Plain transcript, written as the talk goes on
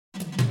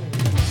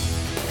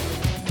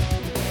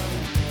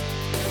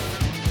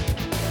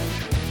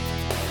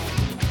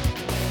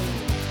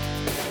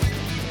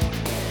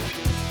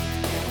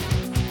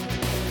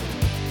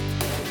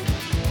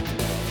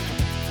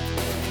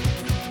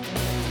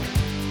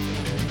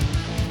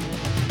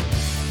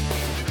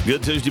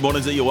Good Tuesday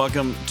morning to you.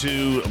 Welcome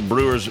to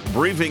Brewers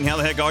Briefing. How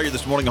the heck are you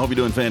this morning? I hope you're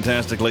doing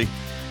fantastically.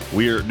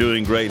 We're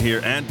doing great here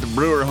at the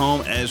Brewer home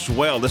as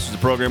well. This is the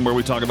program where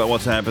we talk about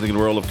what's happening in the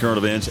world of current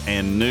events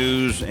and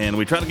news, and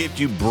we try to get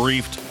you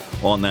briefed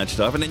on that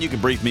stuff. And then you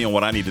can brief me on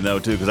what I need to know,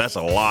 too, because that's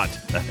a lot,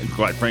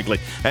 quite frankly.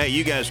 Hey,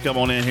 you guys come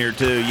on in here,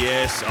 too.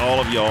 Yes, all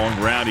of y'all,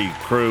 rowdy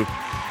crew.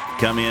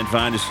 Come in,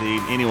 find a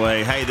seat.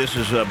 Anyway, hey, this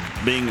is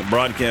being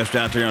broadcast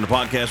out there on the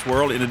podcast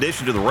world in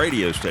addition to the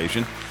radio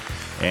station.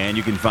 And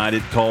you can find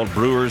it called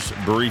Brewers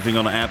Briefing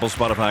on Apple,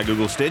 Spotify,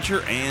 Google,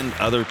 Stitcher, and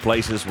other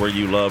places where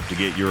you love to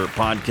get your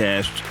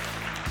podcasts.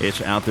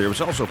 It's out there.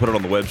 It's also put it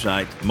on the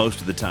website most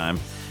of the time,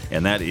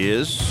 and that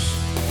is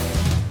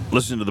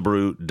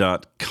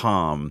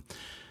listentothebrew.com.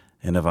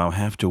 And if I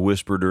have to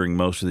whisper during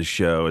most of the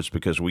show, it's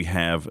because we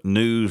have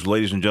news,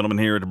 ladies and gentlemen,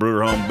 here at the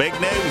Brewer home. Big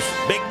news!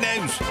 Big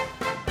news!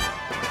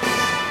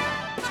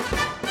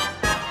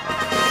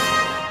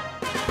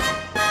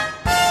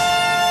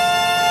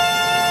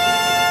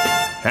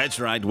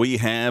 That's right. We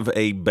have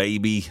a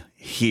baby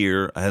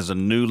here, has a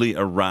newly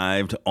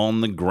arrived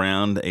on the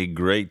ground, a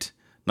new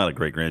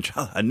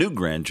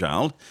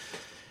grandchild.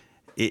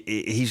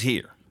 He's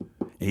here.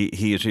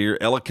 He is here.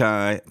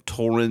 Elikai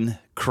Torin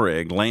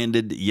Craig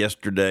landed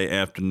yesterday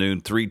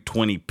afternoon,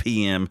 3:20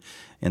 p.m.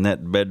 in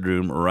that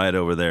bedroom right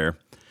over there.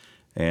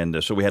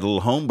 And so we had a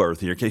little home birth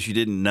here. In case you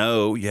didn't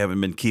know, you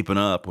haven't been keeping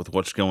up with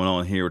what's going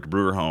on here at the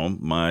Brewer home.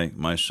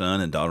 My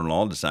son and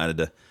daughter-in-law decided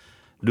to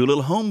do a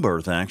little home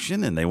birth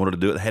action, and they wanted to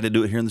do it. They had to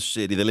do it here in the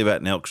city. They live out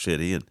in Elk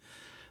City, and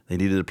they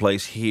needed a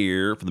place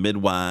here for the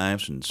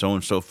midwives and so on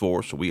and so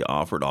forth. So we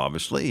offered,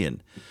 obviously,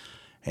 and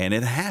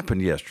it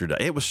happened yesterday.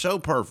 It was so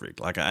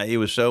perfect. It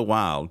was so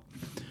wild.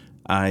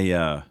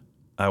 I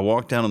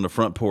walked down on the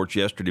front porch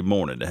yesterday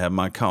morning to have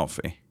my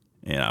coffee,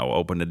 and I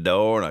opened the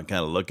door, and I'm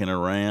kind of looking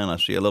around. I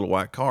see a little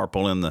white car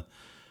pull in the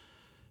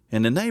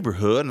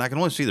neighborhood, and I can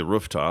only see the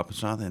rooftop.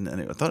 And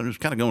I thought it was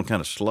kind of going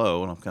kind of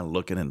slow, and I'm kind of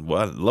looking, and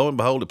lo and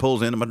behold, it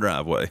pulls into my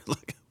driveway.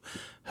 Like,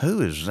 who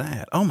is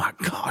that? Oh, my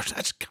gosh,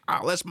 that's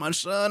Kyle. That's my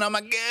son. Oh,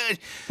 my gosh.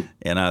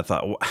 And I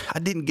thought, well, I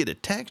didn't get a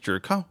text or a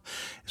call.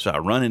 So I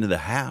run into the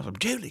house. I'm,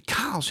 Julie,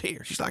 Kyle's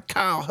here. She's like,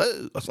 Kyle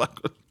who? I was like,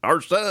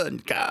 our son,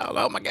 Kyle.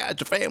 Oh, my God,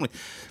 it's a family.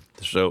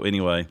 So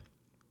anyway,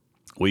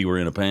 we were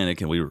in a panic,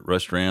 and we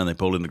rushed around. They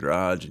pulled in the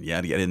garage, and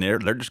yada, yada. In there,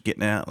 they're just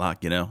getting out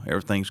like,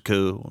 everything's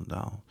cool and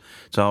all.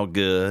 It's all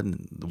good.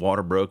 And the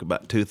water broke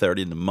about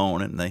 2:30 in the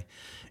morning. And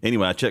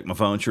anyway, I checked my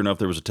phone. Sure enough,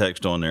 there was a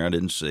text on there I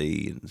didn't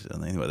see. And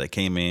so anyway, they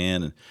came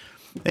in. And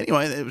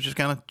anyway, it was just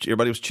kind of,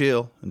 everybody was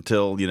chill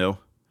until,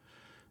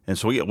 And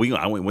so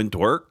I went to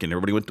work, and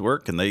everybody went to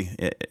work, and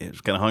it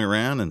was kind of hung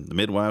around, and the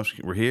midwives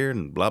were here,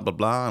 and blah, blah,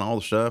 blah, and all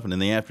the stuff. And in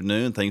the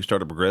afternoon, things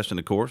started progressing,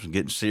 of course, and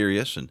getting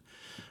serious. And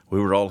we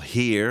were all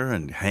here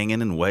and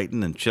hanging and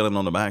waiting and chilling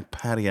on the back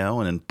patio,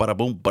 and then bada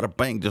boom, bada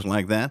bang, just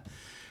like that.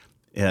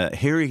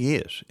 Here he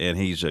is, and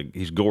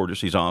he's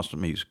gorgeous. He's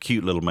awesome. He's a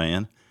cute little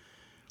man,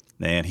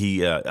 and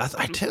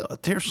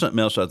there's something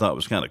else I thought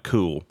was kind of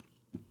cool,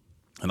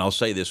 and I'll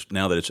say this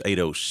now that it's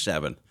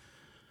 8:07.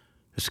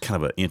 It's kind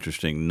of an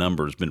interesting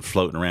number that's been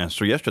floating around.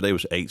 So yesterday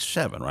was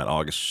 8/7, right,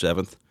 August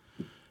 7th,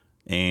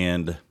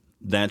 and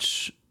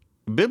that's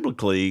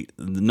biblically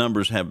the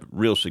numbers have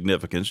real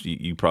significance.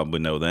 You probably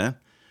know that.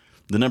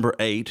 The number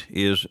 8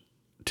 is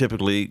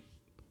typically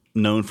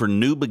known for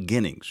new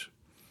beginnings.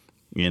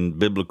 In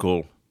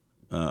biblical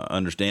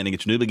understanding,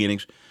 it's new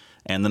beginnings.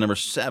 And the number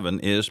 7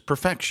 is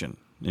perfection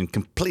and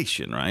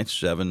completion, right?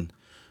 7,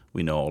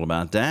 we know all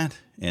about that.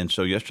 And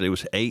so yesterday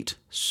was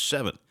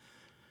 8/7.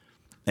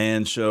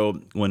 And so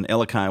when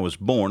Elikai was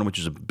born, which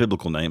is a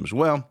biblical name as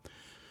well,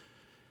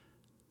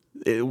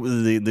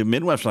 the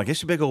midwives were like,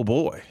 it's a big old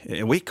boy.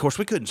 And of course,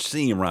 we couldn't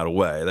see him right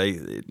away.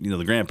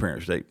 The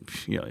grandparents, they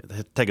had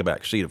to take a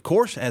back seat, of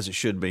course, as it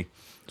should be.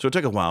 So it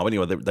took a while.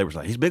 Anyway, they were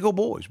like, he's a big old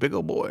boy. He's a big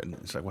old boy. And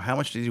it's like, well, how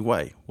much does he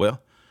weigh?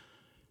 Well,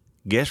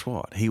 guess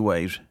what? He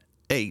weighs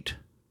 8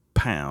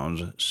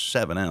 pounds,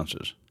 7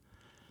 ounces.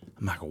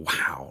 I'm like,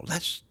 wow,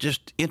 that's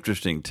just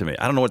interesting to me.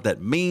 I don't know what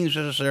that means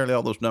necessarily,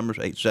 all those numbers,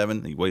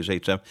 8'7", he weighs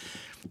 8'7",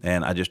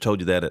 and I just told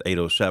you that at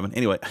 8:07.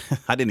 Anyway,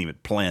 I didn't even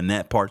plan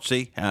that part.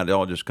 See how it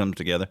all just comes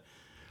together?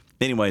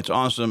 Anyway, it's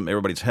awesome.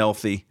 Everybody's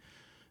healthy,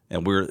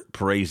 and we're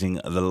praising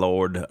the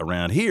Lord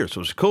around here.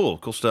 So it's cool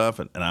stuff,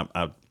 and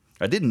I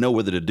didn't know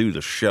whether to do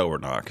the show or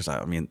not because,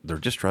 they're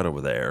just right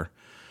over there,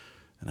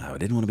 and I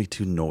didn't want to be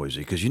too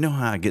noisy because you know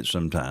how I get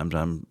sometimes.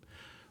 I'm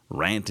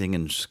ranting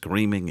and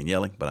screaming and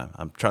yelling, but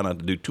I'm trying not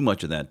to do too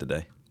much of that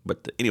today.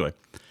 But anyway,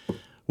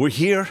 we're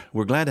here.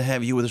 We're glad to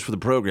have you with us for the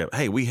program.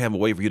 Hey, we have a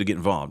way for you to get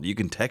involved. You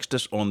can text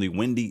us on the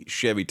Wendy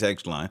Chevy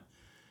text line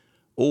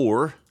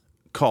or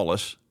call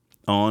us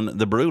on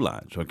the Brew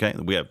lines, okay?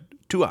 We have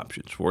 2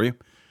 options for you,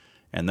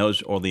 and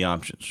those are the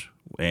options.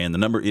 And the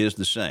number is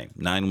the same,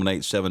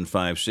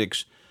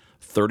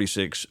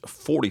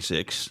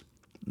 918-756-3646.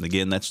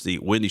 Again, that's the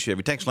Wendy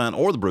Chevy text line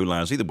or the Brew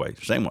lines, either way.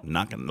 Same one.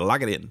 Lock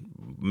it in.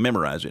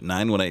 Memorize it,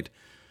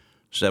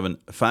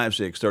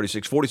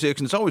 918-756-3646.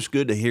 And it's always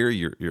good to hear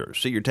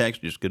see your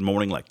text. Just good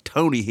morning, like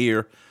Tony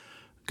here.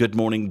 Good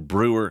morning,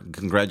 Brewer.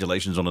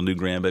 Congratulations on a new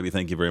grandbaby.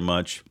 Thank you very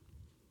much.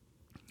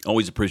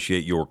 Always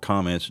appreciate your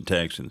comments and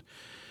texts, and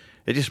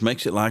it just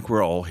makes it like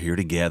we're all here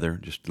together,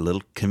 just a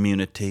little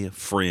community of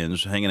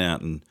friends hanging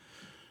out and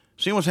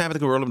seeing what's happening in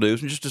the world of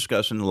news and just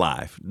discussing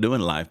life,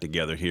 doing life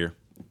together here.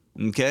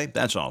 Okay,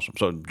 that's awesome.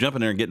 So jump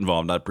in there and get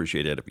involved. I'd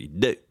appreciate it if you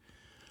do.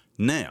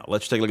 Now,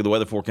 let's take a look at the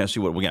weather forecast,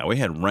 see what we got. We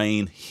had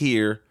rain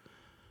here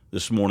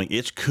this morning.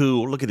 It's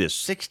cool. Look at this,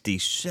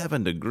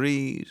 67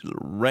 degrees, a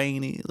little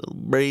rainy, a little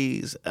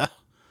breeze.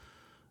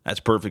 That's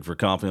perfect for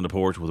coffee on the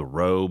porch with a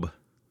robe.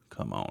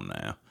 Come on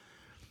now.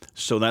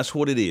 So that's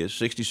what it is,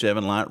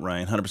 67, light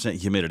rain, 100%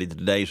 humidity.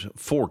 Today's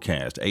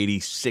forecast,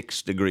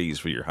 86 degrees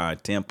for your high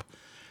temp.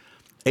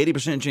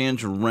 80%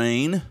 chance of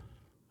rain.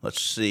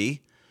 Let's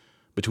see.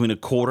 Between a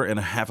quarter and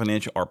a half an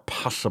inch are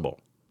possible,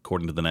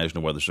 according to the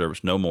National Weather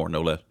Service. No more,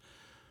 no less.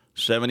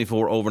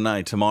 74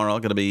 overnight. Tomorrow,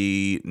 going to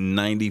be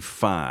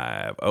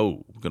 95.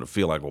 Oh, going to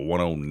feel like a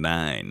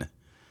 109.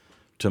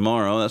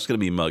 Tomorrow, that's going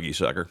to be muggy,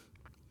 sucker.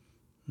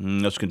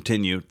 Let's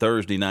continue.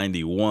 Thursday,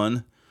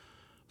 91.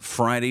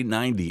 Friday,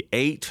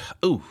 98.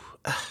 Ooh.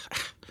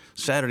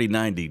 Saturday,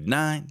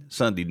 99.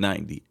 Sunday,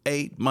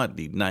 98.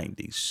 Monday,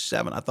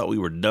 97. I thought we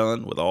were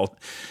done with all.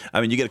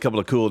 I mean, you get a couple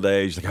of cool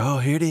days. Like, oh,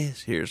 here it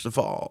is. Here's the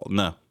fall.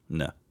 No.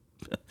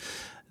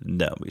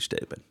 Don't be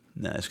stupid.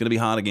 No, it's going to be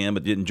hot again,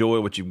 but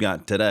enjoy what you've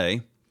got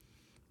today.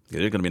 It's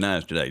going to be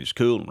nice today. Just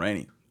cool and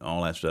rainy,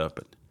 all that stuff.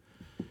 But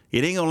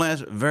it ain't going to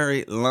last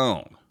very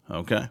long,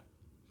 okay?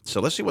 So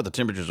let's see what the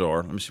temperatures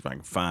are. Let me see if I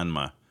can find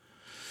my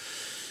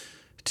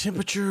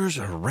temperatures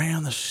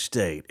around the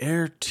state.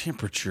 Air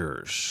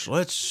temperatures.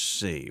 Let's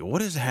see.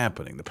 What is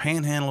happening? The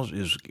Panhandle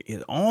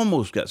it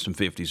almost got some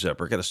 50s up.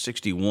 It got a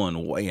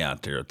 61 way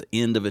out there at the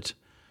end of it.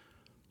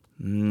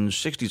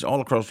 60s all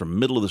across the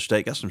middle of the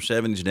state. Got some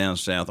 70s down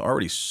south.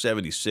 Already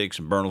 76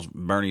 in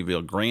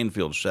Bernieville.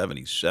 Granfield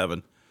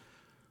 77.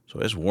 So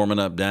it's warming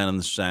up down in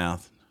the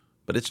south.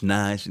 But it's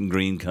nice and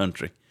green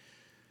country.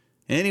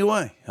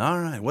 Anyway, all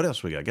right. What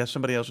else we got? Got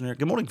somebody else in here?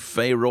 Good morning,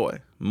 Fayroy.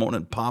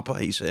 Morning, Papa,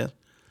 he says.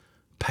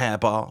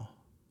 Papa.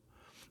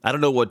 I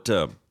don't know what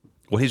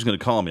he's going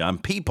to call me. I'm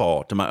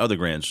Peepaw to my other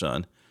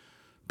grandson.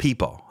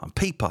 Peepaw. I'm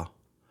Peepaw.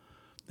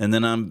 And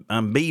then I'm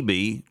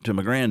BB to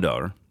my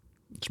granddaughter.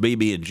 It's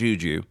BB and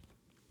Juju.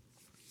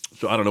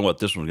 So I don't know what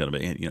this one's going to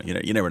be.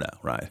 You never know,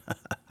 right?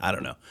 I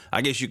don't know.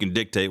 I guess you can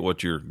dictate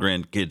what your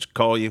grandkids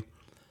call you.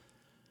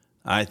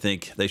 I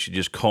think they should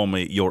just call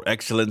me Your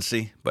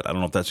Excellency, but I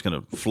don't know if that's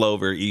going to flow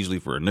very easily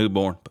for a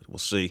newborn, but we'll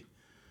see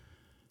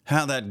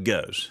how that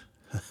goes.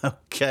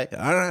 Okay,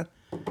 all right.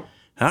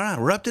 All right,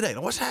 we're up to date.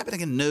 What's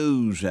happening in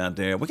news out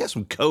there? We got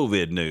some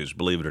COVID news,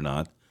 believe it or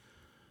not,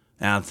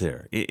 out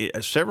there.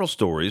 Several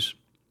stories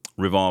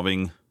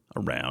revolving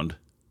around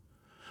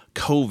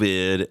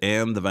COVID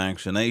and the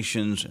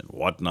vaccinations and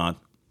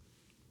whatnot.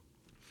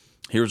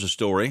 Here's a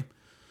story.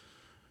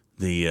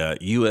 The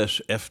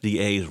U.S.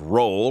 FDA's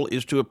role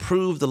is to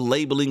approve the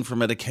labeling for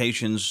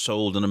medications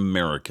sold in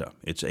America.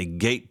 It's a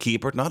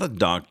gatekeeper, not a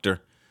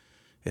doctor.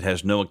 It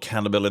has no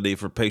accountability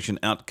for patient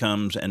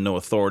outcomes and no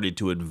authority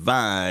to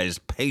advise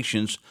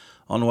patients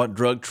on what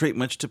drug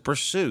treatments to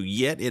pursue.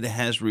 Yet it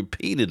has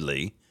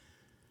repeatedly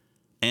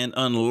and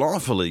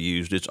unlawfully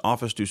used its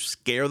office to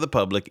scare the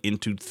public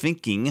into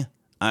thinking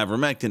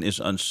ivermectin is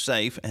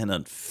unsafe and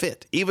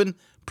unfit, even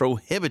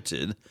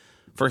prohibited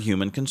for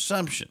human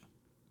consumption.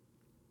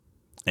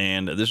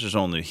 And this is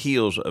on the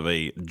heels of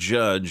a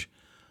judge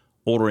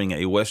ordering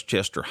a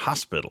Westchester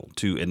hospital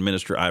to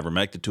administer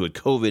ivermectin to a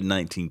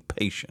COVID-19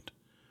 patient.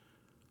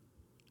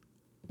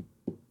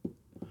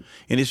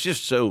 And it's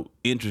just so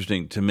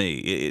interesting to me.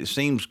 It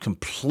seems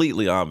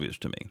completely obvious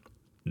to me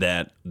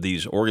that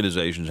these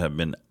organizations have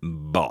been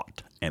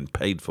bought and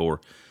paid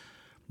for.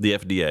 The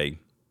FDA,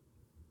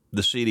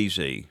 the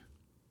CDC,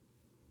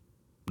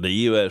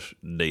 the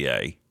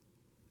USDA,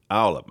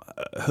 all of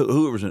them,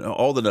 whoever's in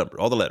all the numbers,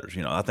 all the letters.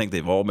 I think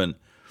they've all been,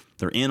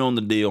 they're in on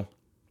the deal.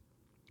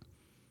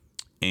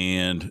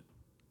 And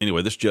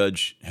anyway, this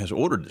judge has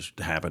ordered this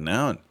to happen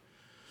now, and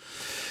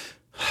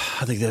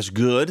I think that's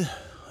good.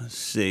 Let's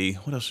see.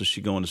 What else is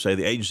she going to say?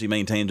 The agency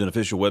maintains an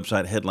official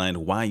website headlined,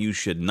 Why You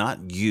Should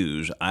Not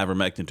Use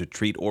Ivermectin to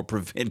Treat or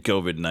Prevent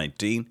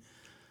COVID-19.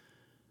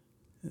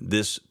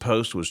 This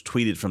post was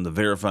tweeted from the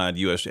verified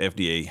U.S.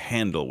 FDA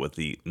handle with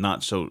the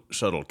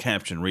not-so-subtle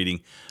caption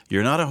reading,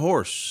 You're not a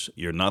horse.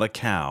 You're not a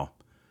cow.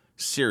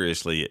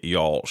 Seriously,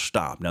 y'all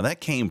stop. Now, that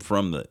came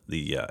from the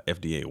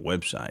FDA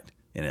website,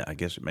 and I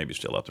guess it may be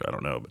still up there. I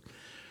don't know, but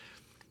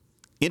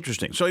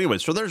interesting. So anyway,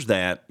 so there's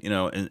that,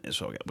 and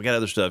so we got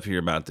other stuff here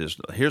about this.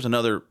 Here's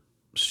another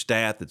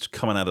stat that's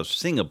coming out of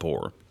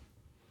Singapore,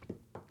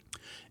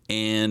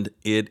 and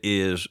it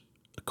is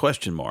a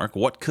question mark.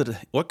 What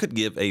could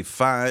give a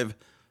 5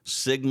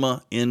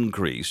 sigma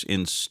increase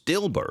in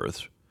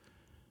stillbirths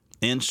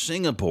in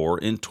Singapore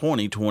in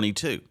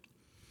 2022?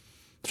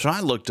 So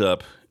I looked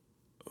up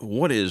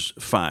what is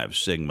 5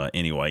 sigma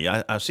anyway.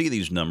 I see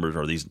these numbers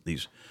or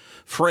these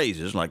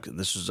phrases like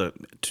this is a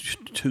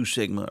 2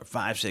 sigma or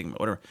 5 sigma,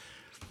 whatever.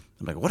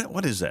 I'm like,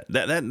 what is that?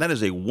 That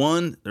is a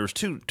one. There's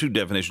two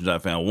definitions I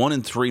found: 1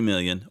 in 3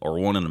 million or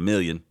 1 in a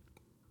million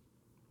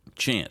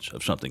chance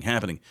of something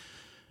happening.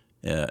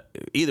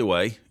 Either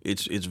way,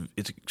 it's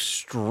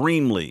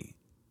extremely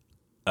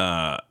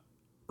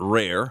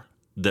rare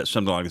that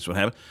something like this would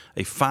happen.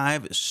 A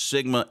 5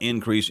 sigma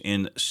increase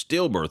in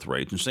stillbirth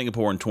rates in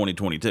Singapore in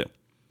 2022.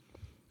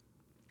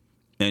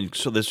 And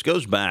so this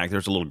goes back.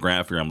 There's a little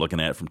graph here I'm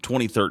looking at from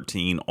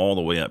 2013 all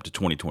the way up to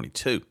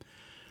 2022.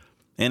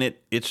 And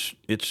this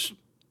is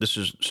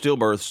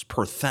stillbirths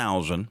per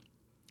 1,000.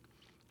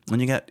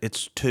 And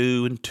it's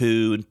 2 and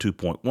 2 and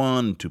 2.1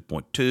 and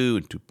 2.2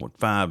 and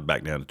 2.5,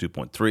 back down to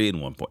 2.3 and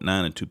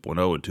 1.9 and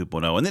 2.0 and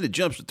 2.0. And then it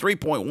jumps to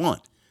 3.1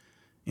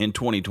 in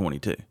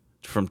 2022.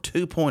 From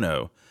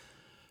 2.0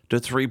 to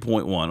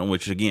 3.1,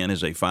 which again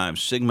is a 5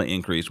 sigma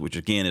increase, which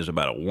again is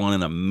about a 1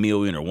 in a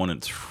million or 1 in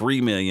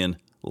 3 million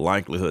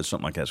likelihood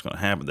something like that's going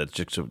to happen.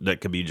 That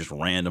could be just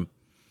random.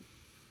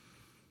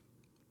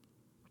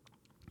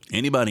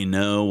 Anybody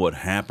know what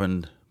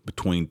happened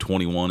between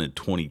 21 and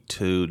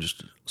 22?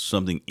 Just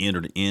something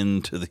entered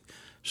into the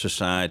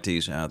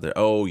societies out there.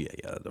 Oh, yeah,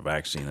 the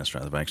vaccine. That's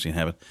right, the vaccine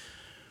happened.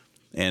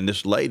 And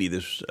this lady,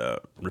 this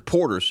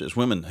reporter says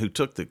women who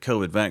took the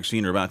COVID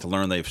vaccine are about to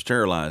learn they've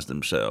sterilized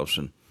themselves.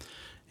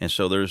 And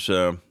so there's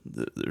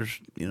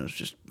it's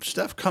just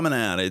stuff coming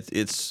out.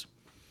 It's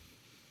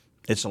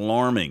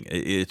alarming.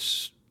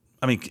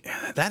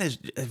 That is,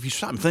 if you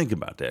stop and think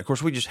about that. Of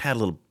course, we just had a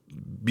little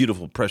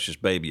beautiful, precious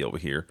baby over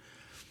here.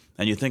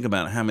 And you think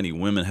about how many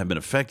women have been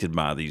affected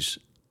by these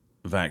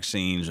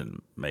vaccines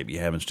and maybe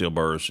having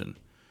stillbirths in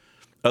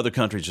other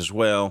countries as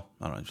well.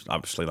 I don't know, it's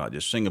obviously not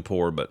just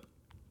Singapore,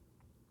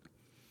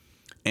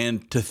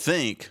 and to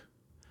think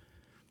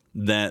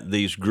that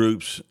these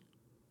groups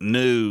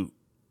knew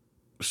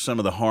some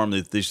of the harm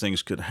that these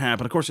things could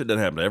happen. Of course, it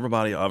doesn't happen to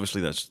everybody.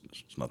 Obviously, that's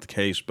not the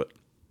case, but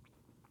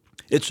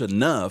it's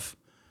enough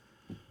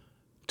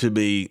to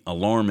be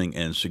alarming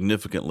and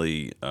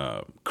significantly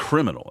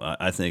criminal,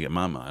 I think, in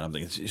my mind. I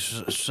think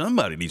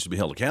somebody needs to be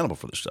held accountable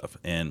for this stuff.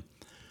 And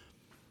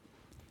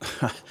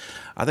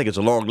I think it's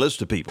a long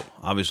list of people.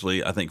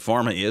 Obviously, I think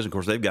pharma is. Of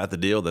course, they've got the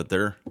deal that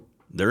they're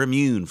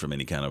immune from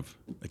any kind of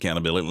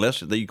accountability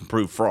unless you can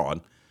prove fraud.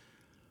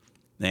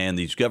 And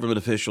these government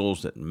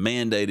officials that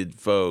mandated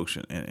folks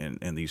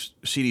and these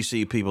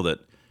CDC people the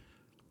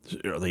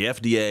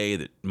FDA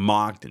that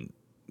mocked and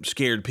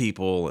scared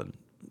people and,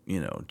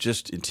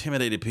 just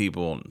intimidated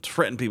people and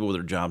threatened people with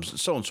their jobs and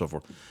so on and so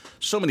forth.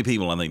 So many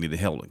people, I think, need to be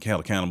held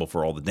accountable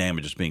for all the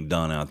damage that's being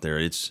done out there.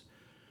 It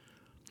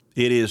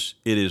is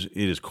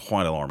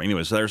quite alarming.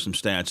 Anyways, there's some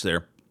stats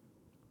there.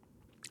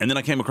 And then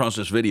I came across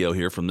this video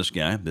here from this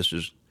guy.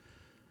 This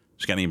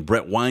guy named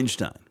Brett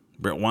Weinstein.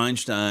 Brett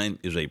Weinstein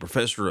is a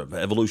professor of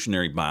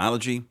evolutionary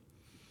biology.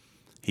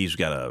 He's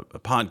got a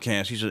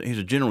podcast. He's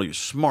a generally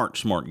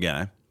smart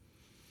guy.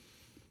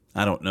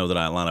 I don't know that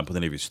I line up with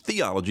any of his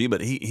theology, but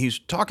he's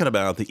talking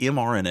about the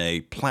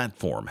mRNA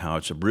platform, how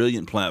it's a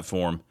brilliant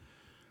platform,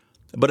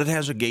 but it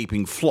has a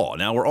gaping flaw.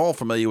 Now, we're all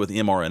familiar with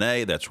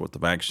mRNA. That's what the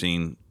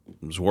vaccines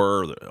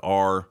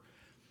are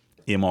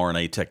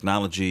mRNA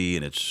technology,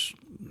 and it's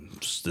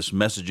this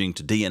messaging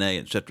to DNA,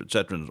 et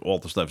cetera, and all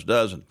the stuff it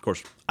does. And, of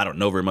course, I don't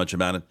know very much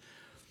about it,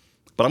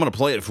 but I'm going to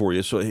play it for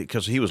you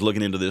because he was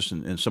looking into this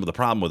and some of the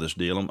problem with this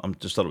deal. I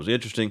just thought it was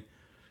interesting.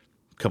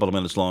 A couple of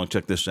minutes long.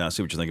 Check this out.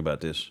 See what you think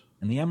about this.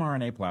 And the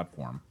mRNA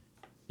platform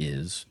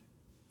is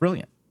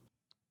brilliant,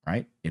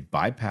 right? It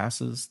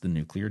bypasses the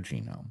nuclear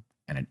genome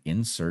and it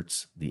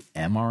inserts the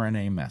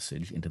mRNA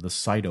message into the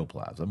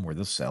cytoplasm where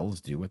the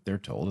cells do what they're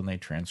told and they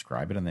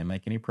transcribe it and they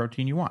make any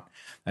protein you want.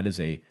 That is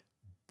a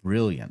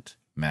brilliant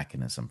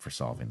mechanism for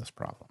solving this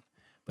problem.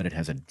 But it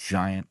has a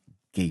giant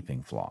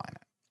gaping flaw in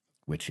it,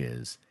 which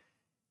is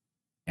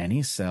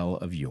any cell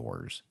of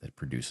yours that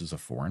produces a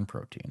foreign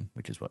protein,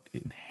 which is what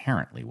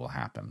inherently will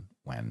happen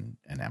when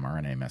an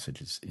mRNA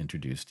message is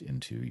introduced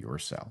into your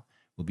cell,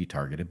 will be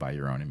targeted by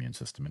your own immune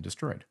system and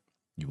destroyed.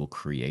 You will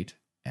create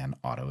an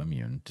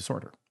autoimmune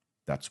disorder.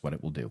 That's what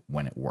it will do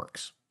when it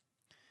works.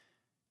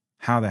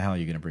 How the hell are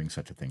you going to bring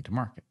such a thing to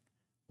market?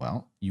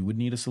 Well, you would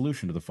need a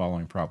solution to the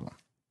following problem.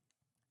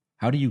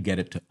 How do you get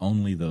it to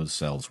only those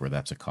cells where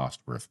that's a cost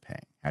worth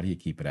paying? How do you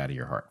keep it out of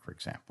your heart, for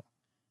example?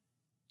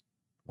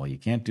 Well, you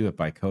can't do it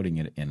by coating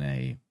it in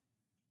a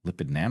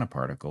lipid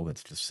nanoparticle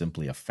that's just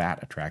simply a fat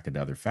attracted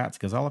to other fats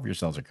because all of your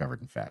cells are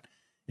covered in fat.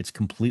 It's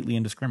completely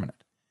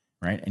indiscriminate,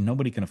 right? And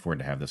nobody can afford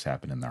to have this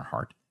happen in their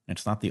heart. And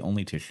it's not the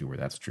only tissue where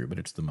that's true, but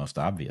it's the most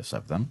obvious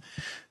of them.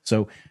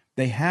 So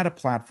they had a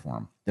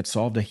platform that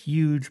solved a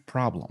huge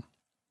problem,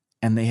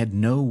 and they had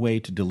no way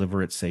to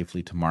deliver it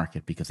safely to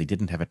market because they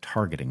didn't have a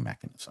targeting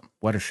mechanism.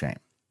 What a shame.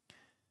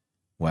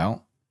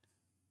 Well,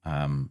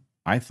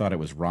 I thought it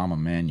was Rahm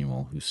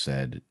Emanuel who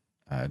said,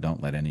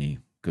 don't let any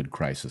good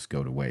crisis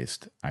go to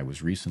waste. I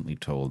was recently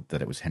told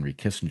that it was Henry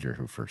Kissinger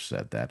who first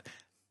said that.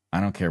 I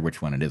don't care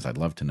which one it is. I'd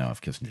love to know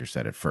if Kissinger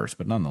said it first,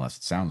 but nonetheless,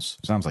 it sounds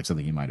like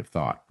something he might have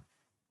thought.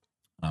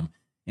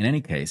 In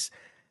any case,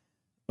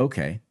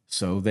 okay,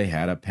 so they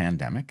had a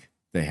pandemic.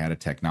 They had a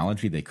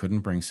technology they couldn't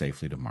bring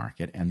safely to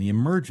market, and the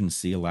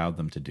emergency allowed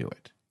them to do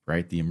it,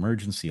 right? The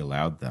emergency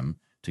allowed them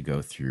to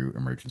go through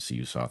emergency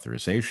use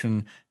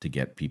authorization to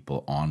get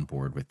people on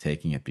board with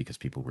taking it because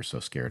people were so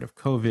scared of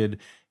COVID.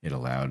 It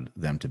allowed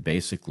them to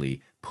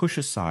basically push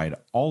aside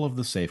all of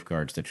the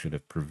safeguards that should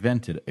have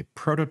prevented a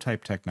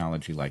prototype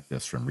technology like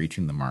this from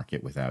reaching the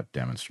market without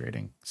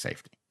demonstrating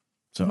safety.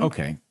 So,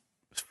 okay,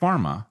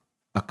 pharma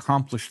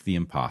accomplished the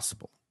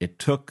impossible. It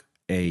took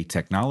a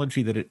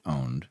technology that it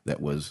owned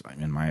that was,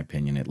 in my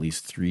opinion, at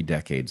least 3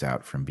 decades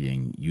out from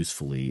being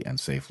usefully and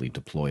safely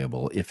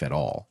deployable, if at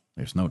all.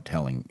 There's no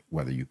telling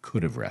whether you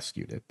could have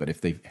rescued it, but if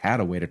they had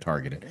a way to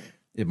target it,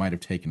 it might have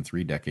taken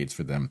 3 decades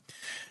for them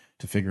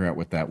to figure out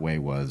what that way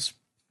was,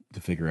 to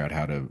figure out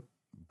how to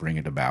bring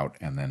it about,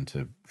 and then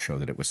to show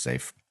that it was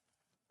safe.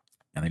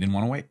 And they didn't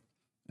want to wait.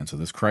 And so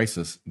this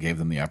crisis gave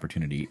them the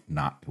opportunity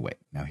not to wait.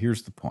 Now,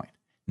 here's the point.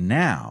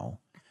 Now,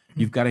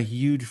 you've got a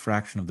huge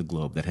fraction of the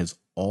globe that has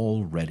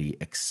already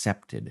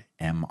accepted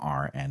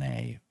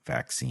mRNA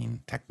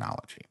vaccine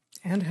technology.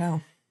 And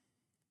how?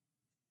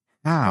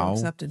 How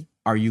accepted.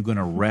 Are you going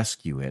to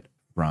rescue it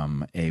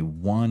from a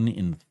 1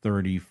 in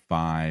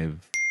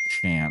 35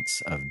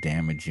 chance of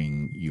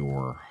damaging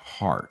your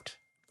heart?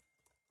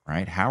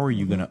 Right? How are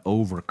you going to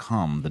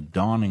overcome the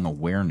dawning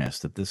awareness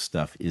that this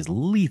stuff is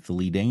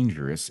lethally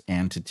dangerous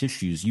and to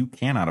tissues you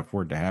cannot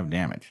afford to have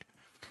damaged?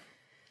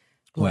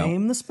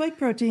 Blame the spike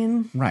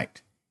protein.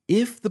 Right.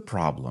 If the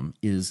problem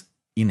is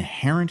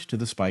inherent to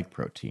the spike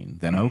protein,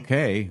 then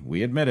okay,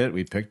 we admit it,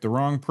 we picked the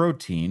wrong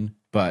protein,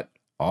 but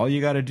all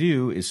you got to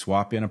do is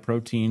swap in a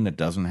protein that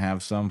doesn't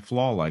have some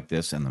flaw like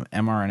this, and the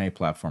mRNA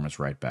platform is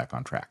right back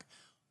on track.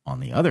 On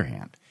the other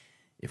hand,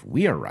 if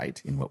we are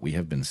right in what we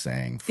have been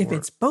saying for... If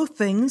it's both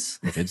things...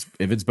 If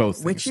it's both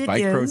things, which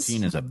spike it is.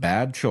 protein is a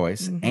bad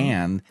choice,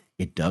 and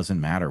it doesn't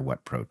matter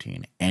what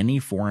protein. Any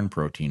foreign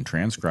protein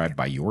transcribed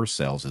by your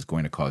cells is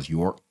going to cause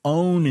your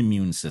own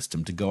immune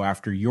system to go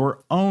after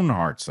your own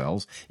heart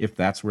cells if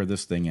that's where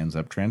this thing ends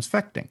up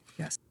transfecting.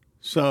 Yes.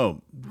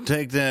 So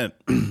take that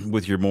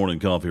with your morning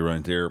coffee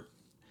right there.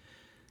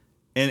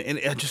 And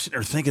I just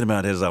are thinking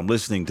about it as I'm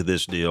listening to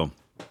this deal.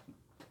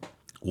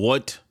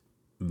 What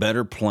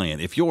better plan?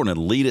 If you're an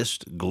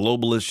elitist,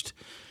 globalist,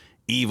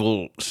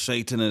 evil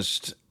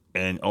Satanist,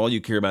 and all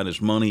you care about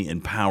is money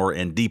and power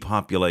and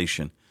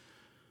depopulation,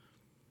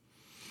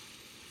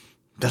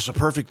 that's a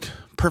perfect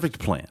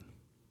plan.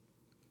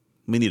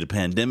 We need a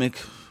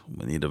pandemic.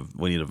 We need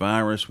a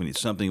virus. We need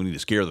something. We need to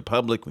scare the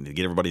public. We need to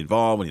get everybody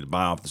involved. We need to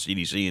buy off the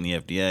CDC and the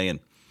FDA and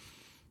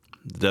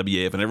the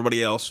WF and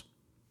everybody else.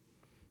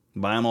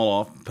 Buy them all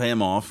off, pay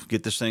them off,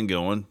 get this thing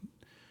going,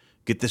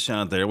 get this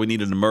out there. We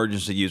need an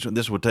emergency use.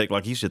 This would take,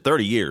 like he said,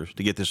 30 years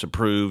to get this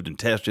approved and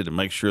tested and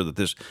make sure that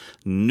this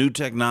new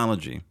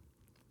technology,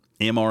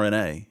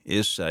 mRNA,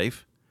 is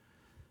safe.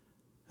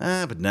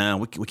 But now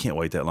we can't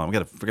wait that long. We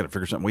got to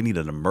figure something. We need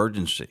an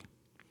emergency.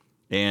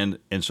 And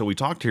so we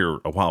talked here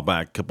a while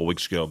back, a couple of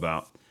weeks ago,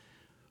 about,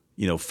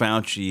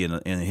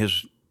 Fauci and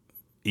his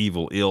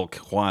evil ilk,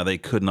 why they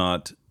could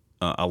not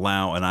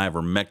allow an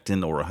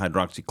ivermectin or a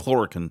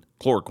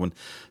hydroxychloroquine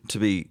to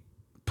be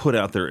put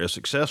out there as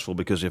successful,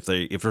 because if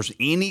there's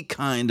any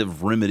kind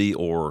of remedy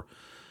or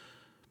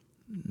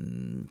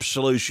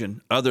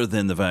solution other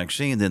than the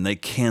vaccine, then they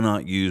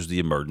cannot use the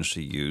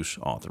emergency use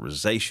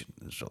authorization.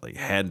 So they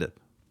had to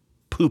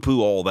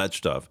poo-poo all that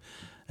stuff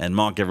and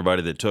mock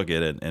everybody that took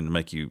it and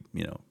make you,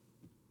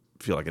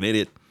 feel like an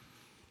idiot,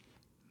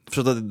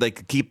 so that they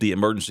could keep the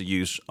emergency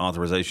use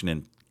authorization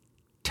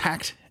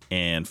intact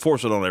and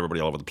force it on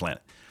everybody all over the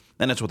planet.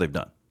 And that's what they've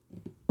done.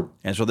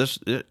 And so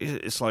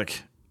it's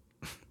like,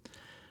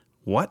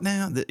 what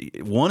now?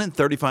 1 in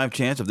 35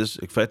 chance of this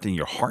affecting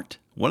your heart?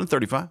 1 in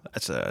 35?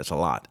 That's a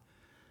lot.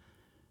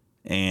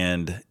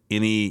 And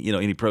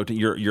any protein,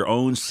 your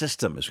own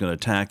system is going to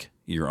attack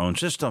your own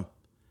system.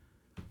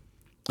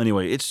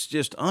 Anyway, it's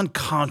just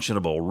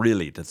unconscionable,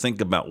 really, to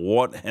think about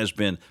what has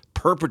been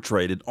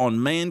perpetrated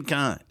on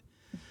mankind.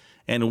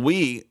 And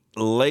we,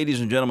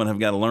 ladies and gentlemen, have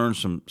got to learn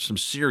some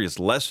serious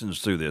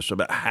lessons through this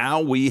about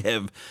how we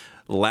have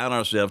allowed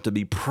ourselves to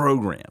be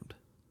programmed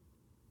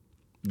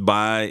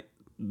by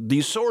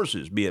these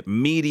sources, be it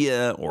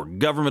media or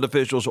government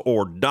officials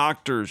or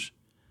doctors,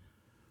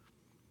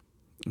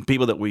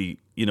 people that we,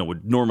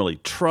 would normally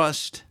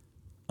trust.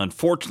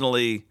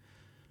 Unfortunately,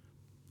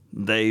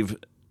 they've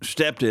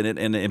stepped in it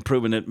and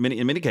proven that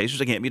in many cases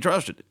they can't be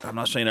trusted. I'm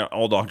not saying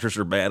all doctors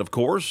are bad, of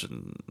course,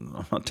 and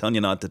I'm not telling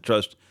you not to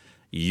trust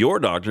your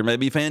doctor. May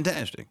be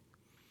fantastic,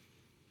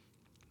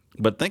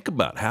 but think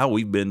about how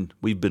we've been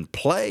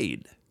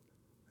played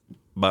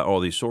by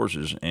all these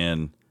sources,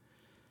 and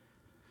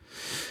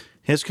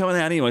it's coming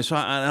out anyway. So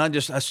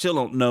I still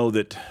don't know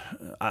that.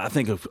 I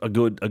think a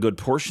good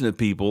portion of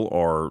people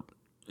are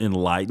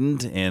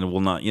enlightened and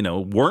will not,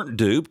 weren't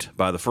duped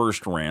by the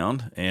first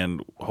round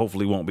and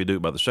hopefully won't be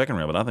duped by the second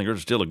round. But I think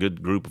there's still a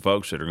good group of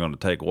folks that are going to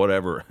take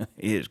whatever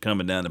is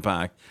coming down the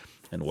pike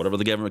and whatever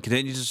the government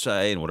continues to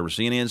say and whatever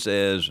CNN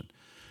says.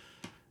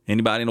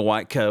 Anybody in a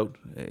white coat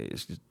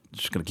is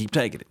just going to keep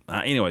taking it.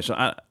 Anyway,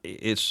 so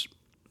it's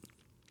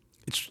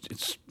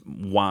It's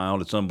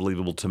wild. It's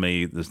unbelievable to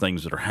me, the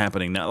things that are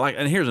happening now.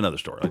 And here's another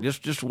story.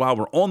 Just while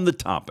we're on the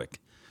topic,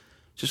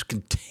 just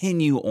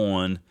continue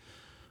on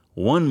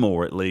one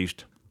more at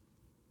least.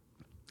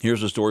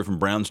 Here's a story from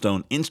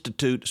Brownstone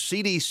Institute.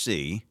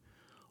 CDC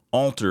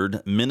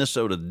altered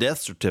Minnesota death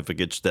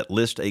certificates that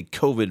list a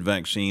COVID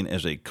vaccine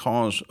as a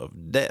cause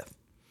of death.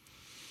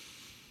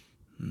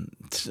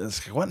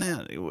 What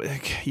now?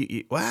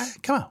 What?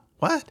 Come on.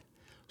 What?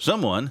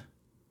 Someone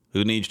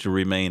who needs to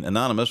remain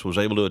anonymous was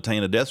able to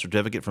obtain a death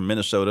certificate from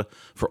Minnesota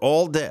for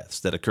all deaths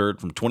that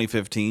occurred from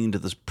 2015 to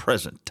this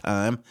present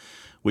time,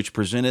 which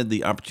presented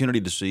the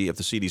opportunity to see if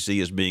the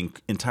CDC is being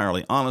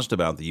entirely honest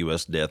about the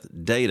U.S. death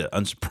data.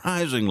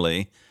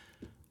 Unsurprisingly,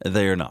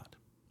 they are not.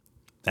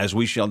 As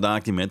we shall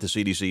document, the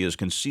CDC is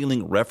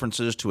concealing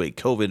references to a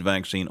COVID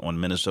vaccine on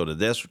Minnesota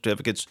death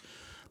certificates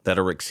that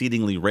are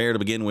exceedingly rare to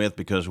begin with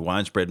because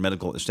widespread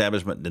medical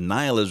establishment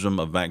denialism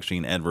of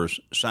vaccine adverse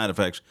side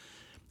effects.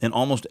 In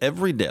almost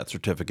every death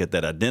certificate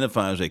that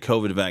identifies a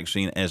COVID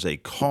vaccine as a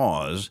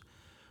cause,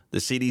 the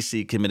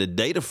CDC committed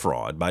data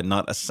fraud by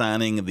not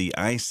assigning the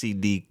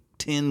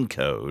ICD-10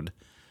 code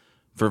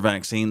for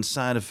vaccine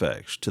side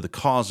effects to the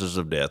causes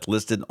of death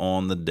listed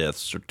on the death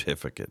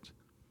certificate.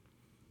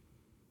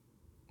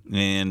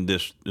 And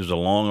this is a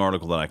long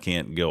article that I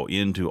can't go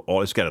into.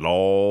 It's got it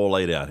all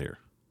laid out here.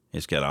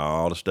 It's got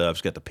all the stuff.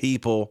 It's got the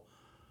people.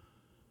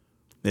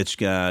 It's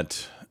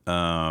got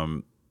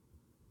the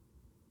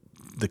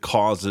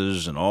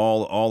causes and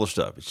all the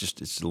stuff.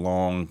 It's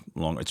long.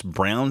 It's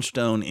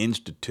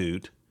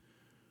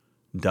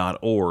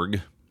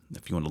brownstoneInstitute.org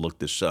if you want to look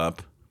this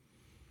up.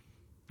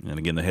 And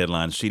again, the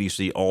headline: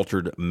 CDC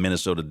altered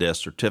Minnesota death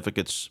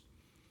certificates.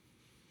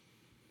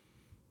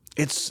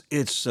 It's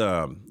this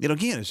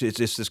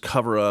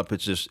cover up.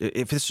 It's just,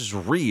 if this is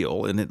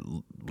real, and it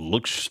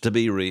looks to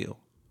be real.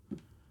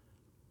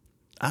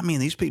 I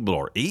mean, these people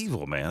are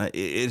evil, man.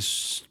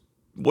 It's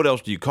what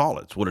else do you call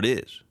it? It's what it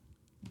is.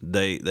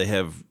 They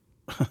have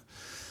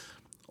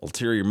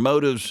ulterior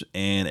motives,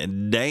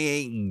 and they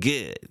ain't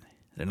good.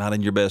 They're not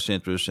in your best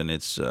interest, and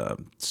it's a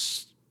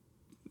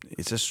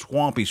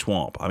swampy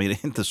swamp. I mean,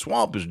 the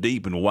swamp is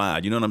deep and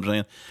wide. You know what I'm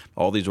saying?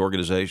 All these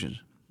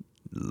organizations.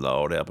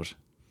 Lord help us.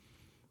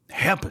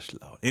 Help us,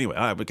 Lord. Anyway,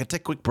 all right, we can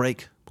take a quick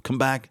break. We'll come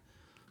back.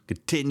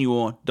 Continue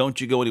on. Don't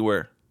you go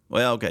anywhere.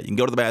 Well, okay, you can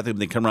go to the bathroom,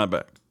 then come right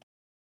back.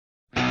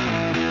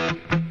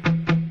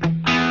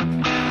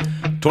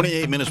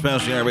 28 minutes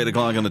past the hour, 8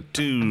 o'clock on a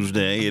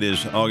Tuesday. It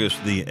is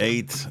August the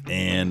 8th,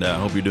 and I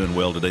hope you're doing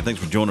well today.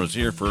 Thanks for joining us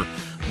here for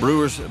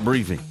Brewers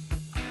Briefing.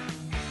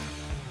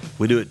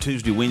 We do it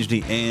Tuesday,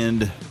 Wednesday,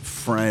 and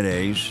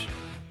Fridays.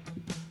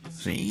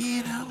 So,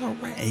 you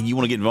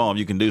want to get involved,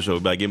 you can do so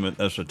by giving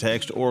us a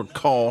text or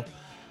call,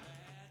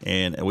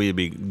 and we'd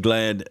be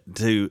glad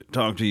to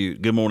talk to you.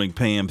 Good morning,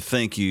 Pam.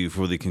 Thank you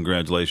for the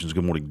congratulations.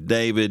 Good morning,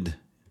 David.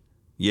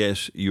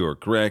 Yes, you are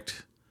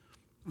correct.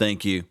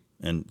 Thank you,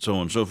 and so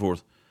on and so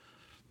forth.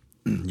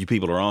 You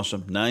people are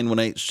awesome.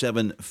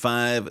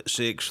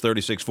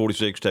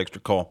 918-756-3646. Text or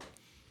call.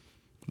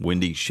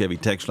 Wendy Chevy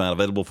text line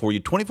available for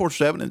you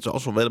 24/7. It's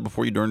also available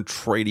for you during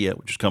Tradia,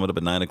 which is coming up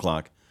at 9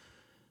 o'clock.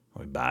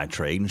 We buy,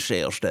 trade, and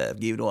sell stuff.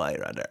 Give it away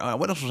right there. All right,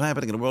 what else is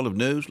happening in the world of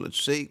news?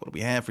 Let's see. What do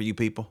we have for you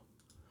people?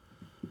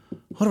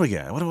 What do we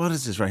got? What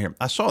is this right here?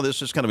 I saw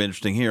this. It's kind of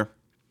interesting here.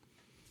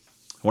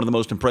 One of the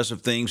most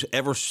impressive things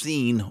ever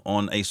seen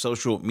on a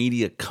social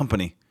media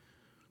company.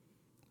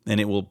 And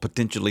it will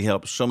potentially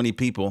help so many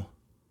people.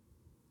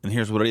 And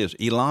here's what it is.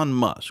 Elon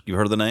Musk. You've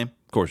heard of the name?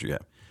 Of course you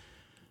have.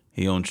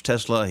 He owns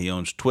Tesla. He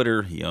owns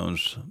Twitter. He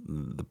owns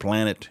the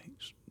planet.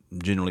 He's a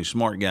generally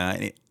smart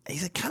guy.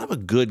 He's a kind of a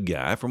good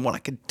guy from what I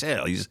can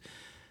tell. He's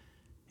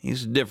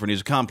different.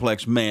 He's a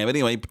complex man. But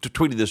anyway, he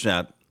tweeted this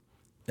out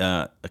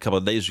a couple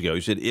of days ago.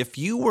 He said, if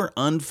you were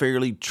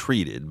unfairly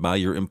treated by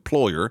your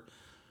employer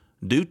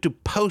due to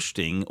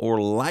posting or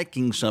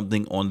liking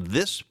something on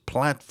this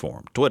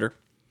platform, Twitter,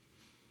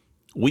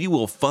 we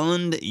will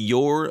fund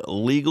your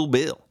legal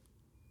bill.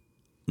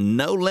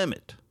 No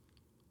limit.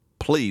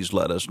 Please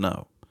let us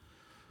know.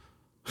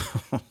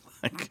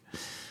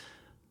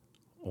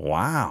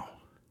 Wow.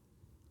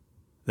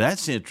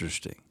 That's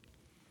interesting.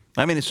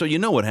 I mean, so you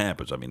know what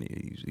happens. I mean,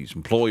 these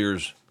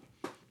employers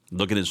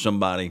looking at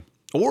somebody,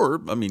 or,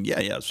 I mean,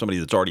 somebody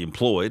that's already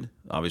employed.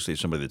 Obviously,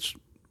 somebody that's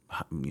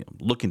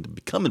looking to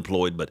become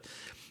employed, but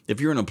if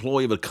you're an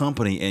employee of a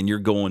company and you're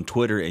going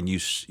Twitter and you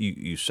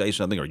say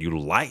something or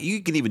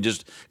you can even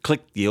just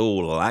click the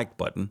old like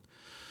button,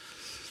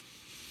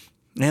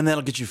 and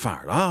that'll get you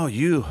fired. Oh,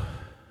 you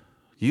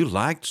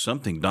liked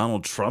something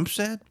Donald Trump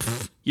said?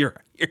 Pfft,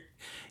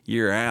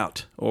 you're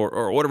out,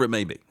 or whatever it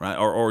may be, right?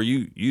 Or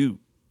you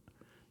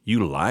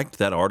liked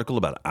that article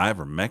about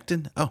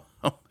ivermectin? Oh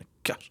my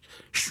gosh,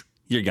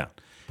 you're gone.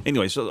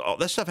 Anyway, so all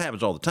that stuff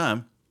happens all the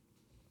time.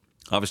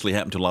 Obviously,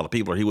 happened to a lot of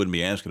people, or he wouldn't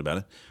be asking about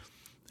it.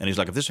 And he's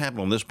like, if this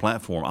happened on this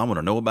platform, I'm going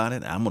to know about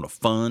it. I'm going to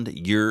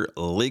fund your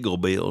legal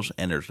bills,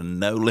 and there's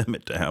no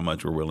limit to how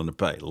much we're willing to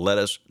pay. Let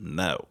us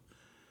know.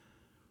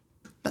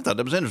 I thought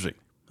that was interesting.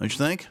 Don't you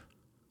think?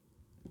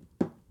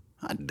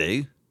 I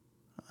do.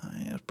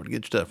 Yeah, that's pretty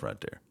good stuff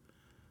right there.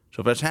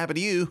 So if that's happened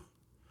to you,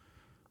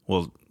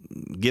 well,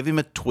 give him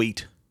a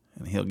tweet,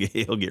 and he'll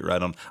get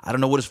right on. I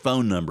don't know what his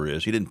phone number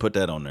is. He didn't put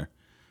that on there.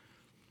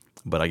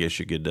 But I guess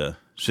you could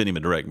send him a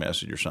direct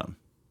message or something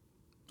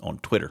on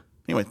Twitter.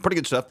 Anyway, pretty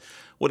good stuff.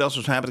 What else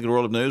is happening in the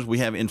world of news? We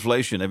have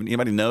inflation. Have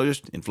anybody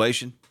noticed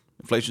inflation?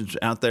 Inflation's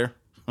out there.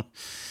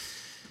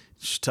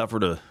 It's tougher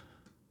to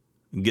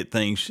get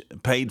things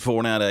paid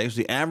for nowadays.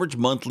 The average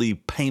monthly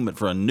payment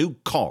for a new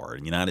car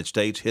in the United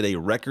States hit a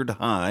record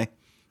high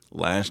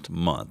last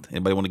month.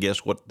 Anybody want to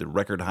guess what the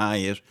record high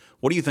is?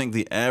 What do you think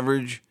the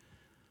average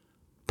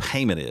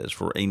payment is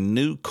for a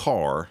new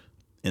car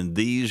in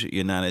these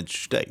United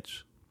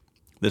States?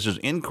 This has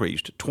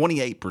increased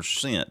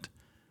 28%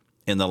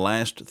 in the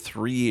last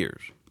 3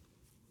 years.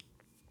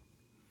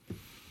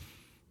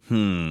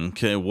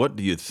 Okay, what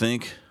do you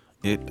think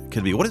it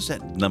could be? What is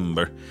that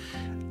number?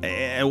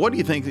 And what do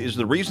you think is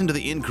the reason to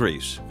the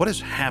increase? What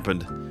has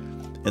happened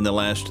in the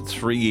last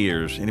 3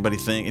 years? Anybody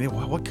think?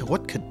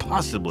 What could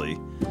possibly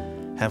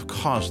have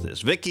caused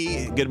this?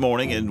 Vicki, good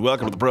morning and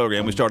welcome to the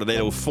program. We started at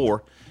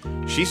 8:04.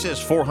 She says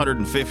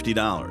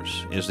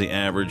 $450 is the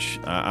average.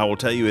 I will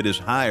tell you it is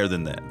higher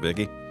than that,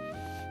 Vicki.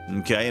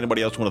 Okay,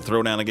 anybody else want to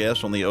throw down a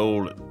guess on the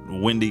old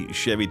windy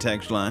Chevy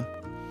text line?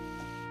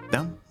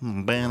 No,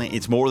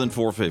 it's more than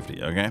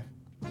 $450. Okay,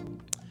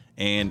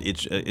 and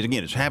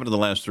it's happened in the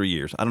last 3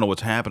 years. I don't know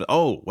what's happened.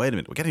 Oh, wait a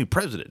minute, we got a new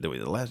president. Did we?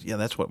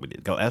 That's what we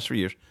did. The last 3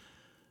 years.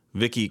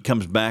 Vicky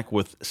comes back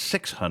with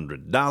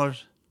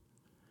 $600.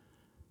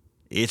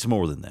 It's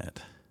more than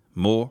that.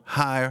 More,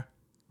 higher.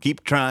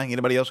 Keep trying.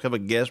 Anybody else have a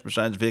guess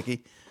besides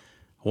Vicky?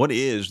 What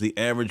is the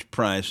average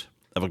price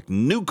of a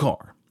new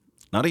car?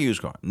 Not a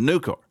used car, new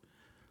car.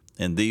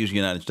 In these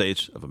United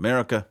States of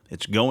America,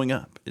 it's going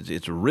up.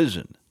 It's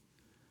risen.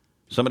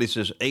 Somebody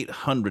says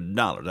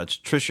 $800. That's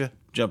Tricia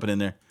jumping in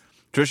there.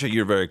 Tricia,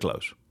 you're very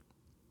close.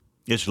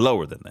 It's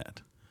lower than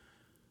that.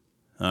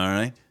 All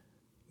right?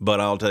 But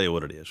I'll tell you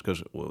what it is,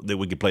 because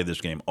we could play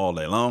this game all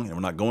day long, and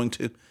we're not going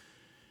to.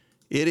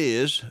 It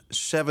is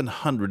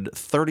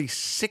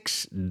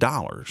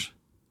 $736.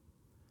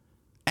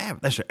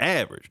 That's your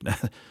average.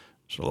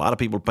 So a lot of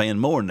people are paying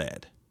more than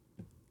that.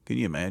 Can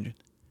you imagine?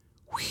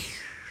 Whew,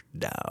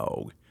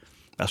 dog.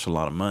 That's a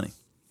lot of money.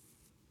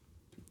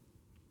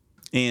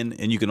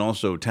 And you can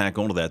also tack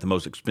onto that the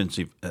most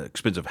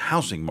expensive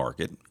housing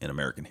market in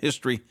American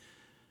history.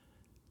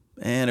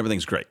 And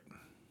everything's great.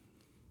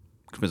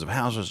 Expensive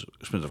houses,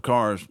 expensive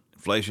cars,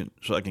 inflation,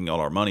 sucking all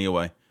our money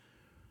away.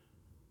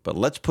 But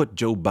let's put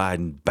Joe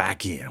Biden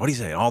back in. What do you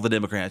say? All the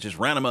Democrats, just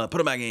round them up, put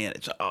them back in.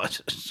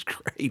 It's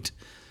great.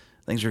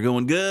 Things are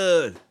going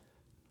good.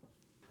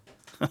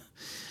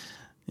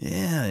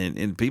 Yeah,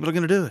 and people are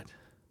going to do it.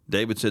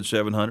 David said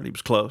 700. He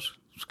was close.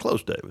 It was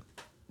close, David.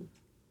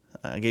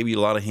 I gave you a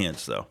lot of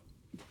hints, though.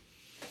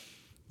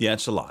 Yeah,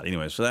 it's a lot.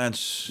 Anyway, so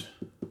it's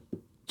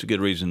a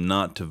good reason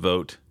not to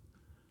vote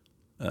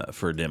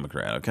for a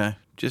Democrat, okay?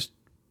 Just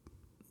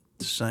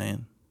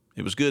saying.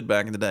 It was good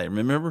back in the day.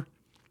 Remember?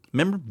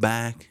 Remember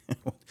back?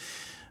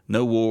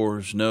 No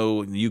wars,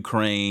 no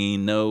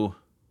Ukraine, no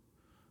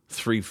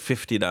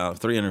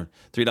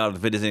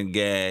 $350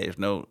 gas,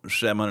 no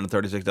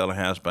 $736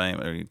 house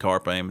payment or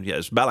car payment. Yeah,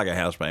 it's about like a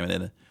house payment,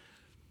 isn't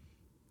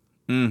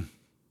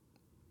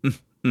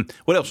it?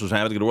 What else was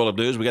happening in the world of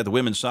news? We got the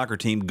women's soccer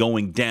team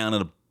going down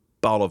in a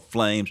ball of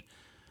flames.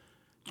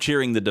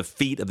 Cheering the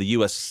defeat of the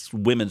U.S.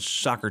 women's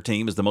soccer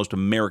team is the most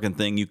American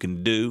thing you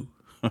can do,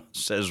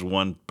 says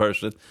one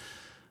person.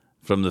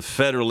 From the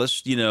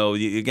Federalist,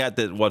 you got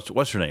that,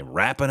 what's her name?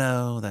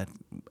 Rapinoe, that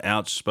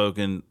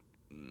outspoken,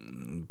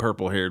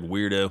 purple-haired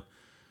weirdo,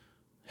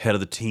 head of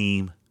the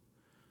team.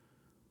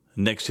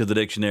 Next to the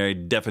dictionary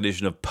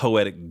definition of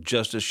poetic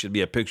justice should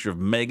be a picture of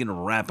Megan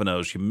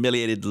Rapinoe's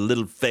humiliated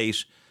little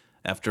face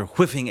after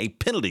whiffing a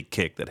penalty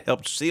kick that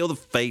helped seal the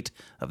fate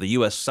of the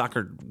U.S.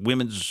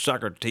 women's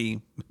soccer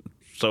team,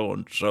 so on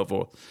and so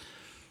forth.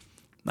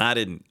 I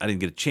didn't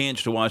get a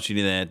chance to watch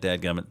any of that,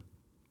 dadgummit.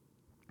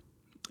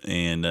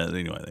 And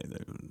anyway,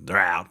 they're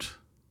out.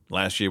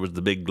 Last year was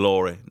the big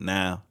glory.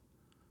 Now,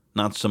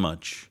 not so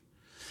much.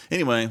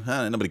 Anyway,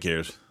 nobody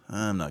cares.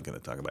 I'm not going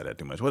to talk about that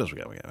too much. What else we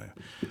got?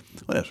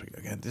 What else we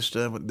got?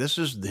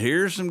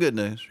 Here's some good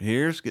news.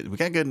 We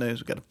got good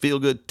news. We got a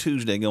feel-good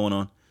Tuesday going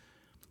on.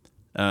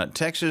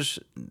 Texas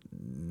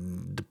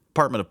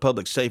Department of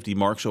Public Safety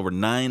marks over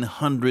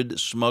 900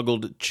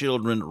 smuggled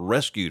children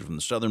rescued from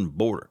the southern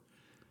border.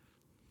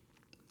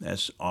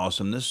 That's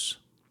awesomeness.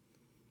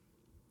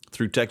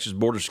 Through Texas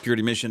Border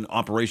Security Mission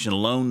Operation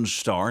Lone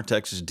Star,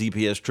 Texas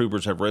DPS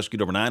troopers have rescued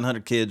over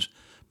 900 kids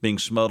being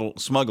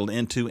smuggled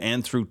into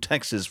and through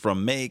Texas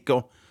from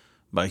Mexico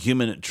by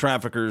human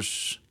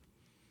traffickers.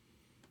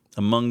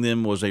 Among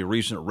them was a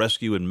recent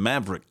rescue in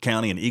Maverick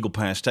County in Eagle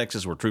Pass,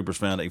 Texas, where troopers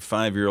found a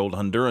 5-year-old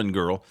Honduran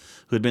girl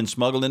who had been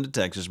smuggled into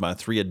Texas by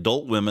 3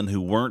 adult women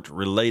who weren't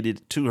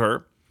related to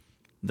her.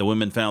 The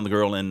women found the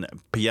girl in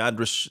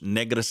Piedras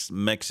Negras,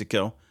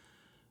 Mexico,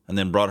 and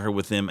then brought her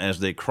with them as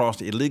they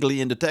crossed illegally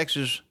into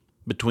Texas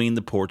between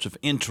the ports of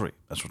entry.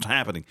 That's what's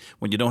happening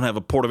when you don't have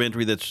a port of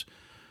entry that's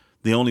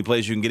the only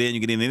place you can get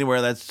in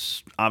anywhere.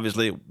 That's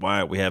obviously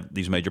why we have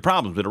these major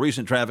problems. But a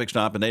recent traffic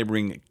stop in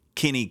neighboring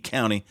Kinney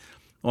County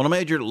on a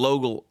major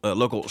local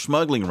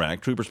smuggling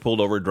rack, troopers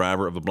pulled over a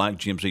driver of a black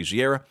GMC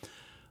Sierra.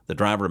 The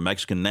driver, a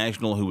Mexican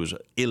national who was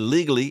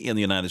illegally in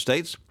the United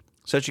States,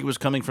 said she was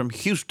coming from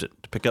Houston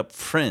to pick up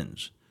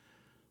friends.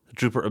 The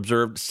trooper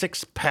observed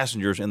 6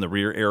 passengers in the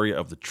rear area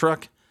of the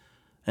truck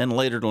and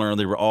later learned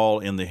they were all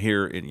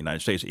here in the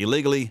United States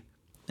illegally,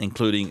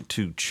 including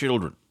 2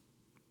 children.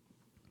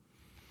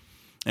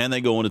 And they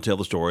go on to tell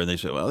the story, and they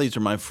say, well, these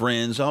are my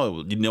friends.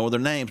 Oh, you know their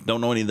names?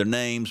 Don't know any of their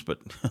names, but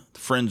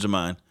friends of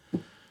mine.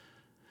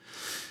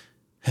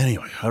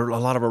 Anyway, a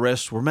lot of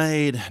arrests were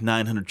made.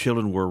 900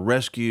 children were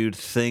rescued,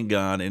 thank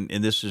God.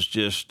 And this is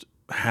just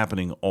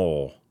happening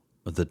all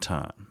the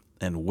time.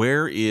 And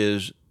where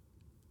is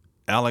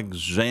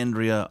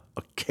Alexandria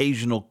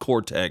Occasional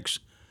Cortex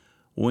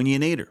when you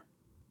need her?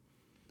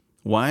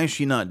 Why is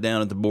she not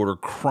down at the border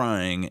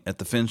crying at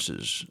the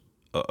fences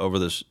over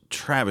this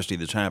travesty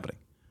that's happening?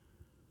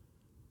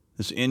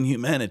 This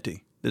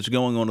inhumanity that's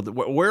going on.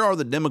 Where are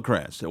the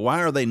Democrats?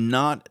 Why are they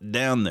not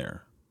down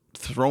there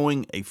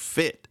throwing a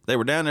fit? They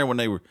were down there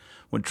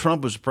when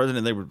Trump was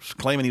president. They were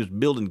claiming he was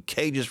building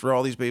cages for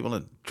all these people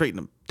and treating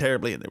them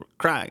terribly, and they were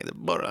crying.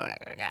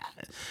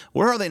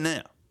 Where are they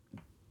now?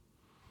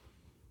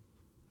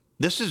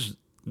 This is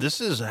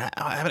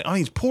I mean,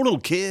 these poor little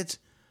kids.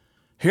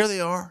 Here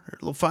they are, her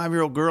little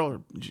 5-year-old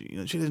girl. She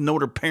doesn't know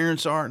what her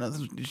parents are.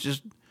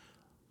 It's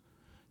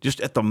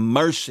just at the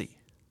mercy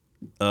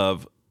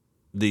of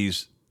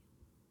these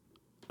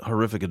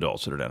horrific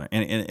adults that are down there.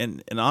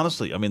 And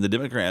honestly, I mean, the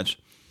Democrats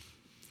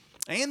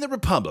and the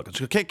Republicans.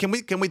 Okay, can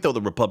we throw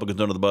the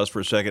Republicans under the bus for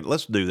a second?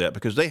 Let's do that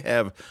because they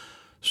have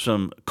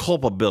some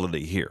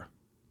culpability here.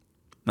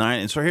 All right,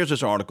 and so here's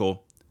this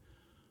article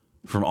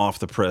from Off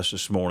the Press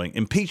this morning.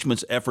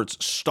 Impeachment's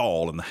efforts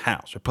stall in the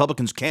House.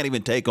 Republicans can't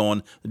even take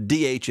on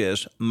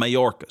DHS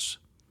Mayorkas.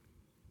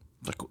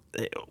 Like,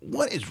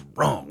 what is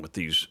wrong with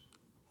these?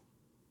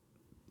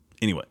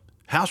 Anyway,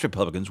 House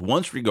Republicans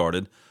once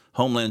regarded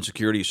Homeland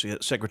Security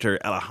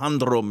Secretary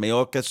Alejandro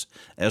Mayorkas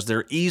as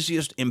their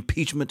easiest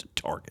impeachment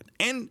target,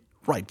 and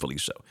rightfully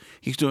so.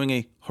 He's doing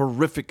a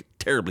horrific,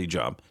 terrible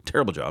job.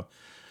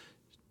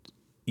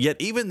 Yet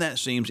even that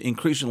seems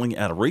increasingly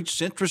out of reach.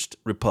 Centrist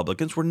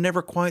Republicans were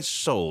never quite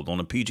sold on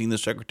impeaching the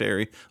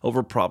secretary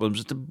over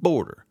problems at the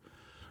border,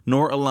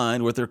 nor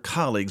aligned with their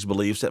colleagues'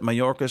 beliefs that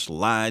Mayorkas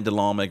lied to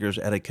lawmakers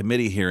at a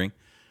committee hearing.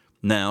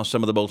 Now,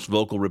 some of the most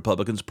vocal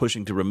Republicans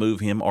pushing to remove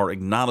him are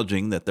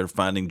acknowledging that they're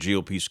finding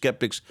GOP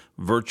skeptics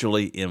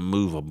virtually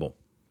immovable.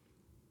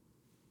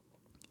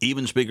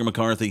 Even Speaker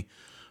McCarthy,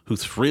 who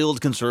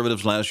thrilled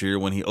conservatives last year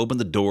when he opened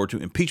the door to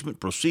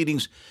impeachment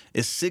proceedings,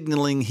 is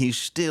signaling he's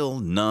still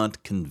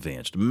not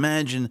convinced.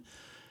 Imagine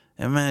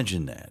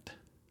that.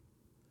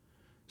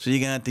 So you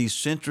got these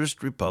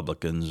centrist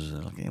Republicans,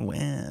 okay,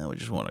 well, we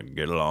just want to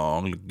get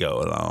along,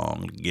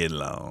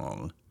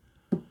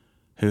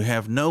 who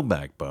have no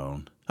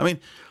backbone. I mean,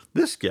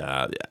 this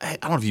guy, I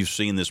don't know if you've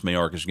seen this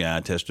Mayorkas guy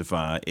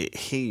testify.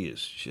 He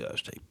is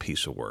just a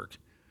piece of work.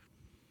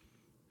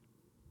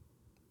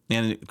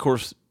 And, of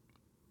course,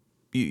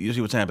 you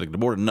see what's happening at the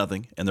border,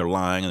 nothing, and they're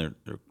lying, and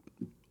they're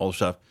all this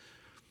stuff.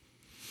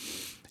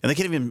 And they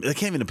can't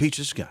even impeach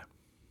this guy.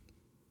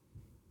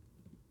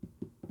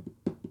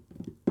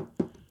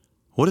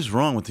 What is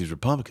wrong with these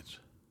Republicans?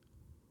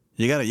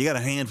 You got a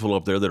handful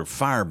up there that are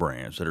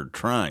firebrands, that are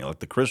trying, like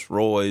the Chris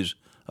Roys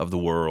of the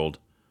world.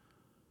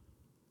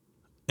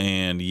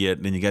 And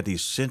yet, then you got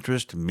these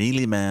centrist,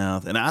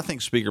 mealy-mouthed, and I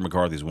think Speaker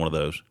McCarthy is one of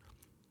those.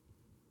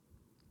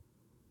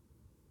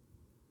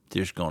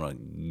 Just going to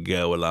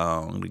go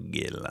along to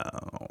get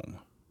along,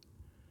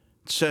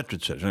 et cetera,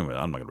 et cetera. Anyway,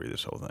 I'm not going to read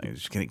this whole thing.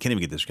 Can't even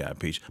get this guy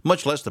impeached,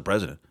 much less the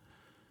president.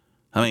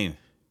 I mean,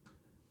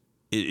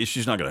 it's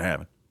just not going to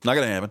happen. Not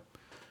going to happen.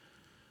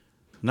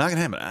 Not going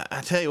to happen.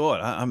 I tell you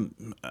what,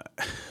 I'm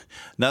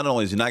not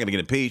only is he not going to get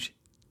impeached,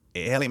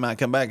 hell, he might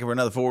come back for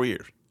another 4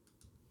 years.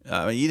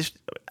 I mean, you just,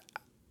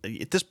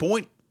 at this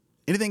point,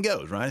 anything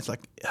goes, right? It's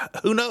like,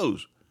 who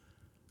knows?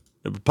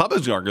 The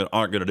Republicans aren't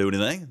going to do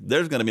anything.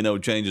 There's going to be no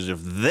changes if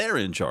they're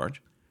in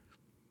charge.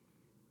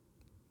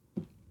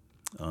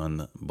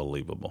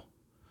 Unbelievable.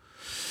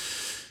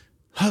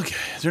 Okay.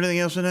 Is there anything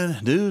else in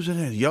that news?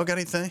 Y'all got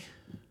anything?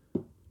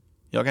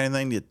 Y'all got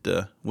anything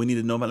that we need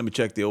to know about? Let me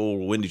check the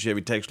old Wendy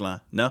Chevy text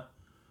line. No,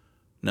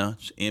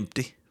 it's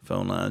empty.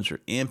 Phone lines are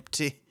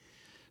empty.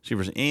 See if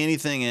there's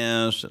anything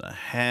else that I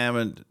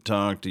haven't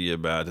talked to you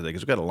about today,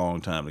 because we've got a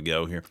long time to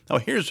go here. Oh,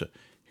 here's a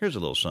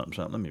little something.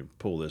 Let me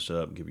pull this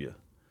up and give you.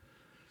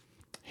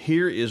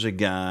 Here is a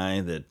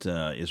guy that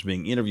is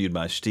being interviewed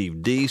by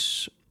Steve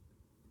Deese,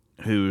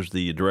 who's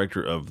the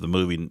director of the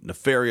movie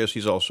Nefarious.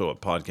 He's also a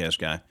podcast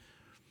guy.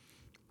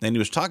 And he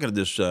was talking to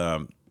this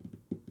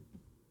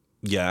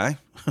guy,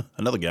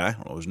 another guy, I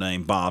don't know his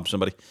name, Bob,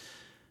 somebody,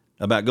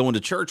 about going to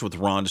church with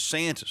Ron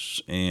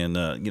DeSantis. And,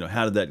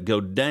 how did that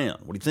go down?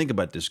 What do you think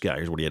about this guy?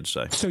 Here's what he had to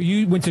say. So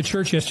you went to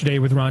church yesterday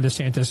with Ron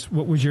DeSantis.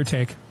 What was your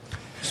take,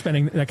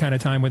 spending that kind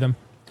of time with him?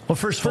 Well,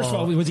 first of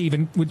all, was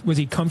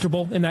he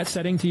comfortable in that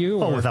setting to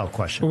you? Oh, without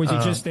question. Or was he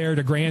just there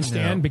to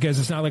grandstand? No. Because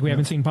it's not like we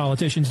haven't seen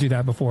politicians do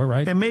that before,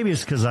 right? And maybe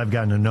it's because I've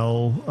gotten to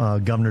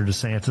know Governor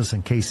DeSantis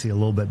and Casey a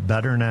little bit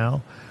better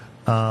now.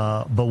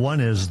 But one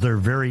is they're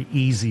very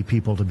easy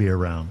people to be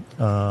around.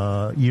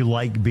 You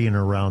like being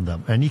around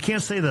them. And you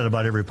can't say that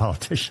about every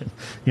politician.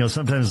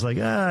 Sometimes it's like,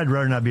 I'd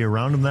rather not be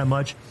around them that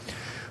much.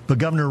 But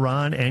Governor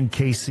Ron and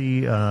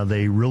Casey,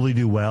 they really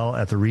do well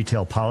at the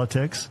retail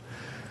politics.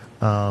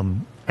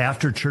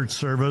 After church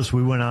service,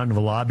 we went out into the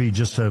lobby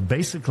just to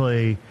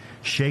basically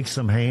shake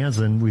some hands,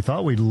 and we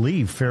thought we'd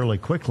leave fairly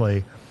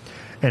quickly.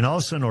 And all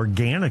of a sudden,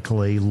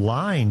 organically,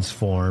 lines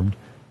formed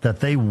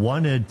that they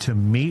wanted to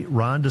meet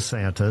Ron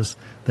DeSantis.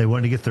 They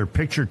wanted to get their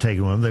picture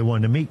taken with him. They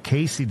wanted to meet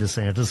Casey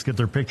DeSantis, get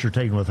their picture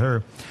taken with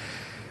her.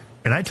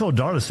 And I told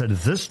Darla, I said,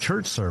 if this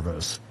church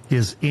service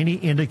is any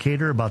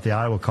indicator about the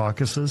Iowa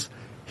caucuses,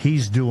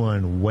 he's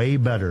doing way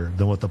better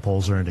than what the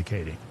polls are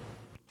indicating.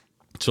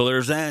 So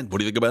there's that. What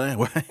do you think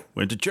about that?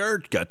 Went to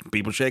church, got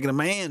people shaking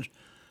their hands.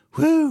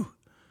 Whew.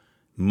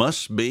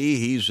 Must be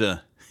he's going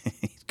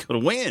to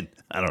win.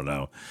 I don't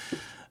know.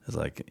 It's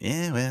like,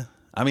 yeah, well,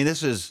 I mean,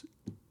 this is,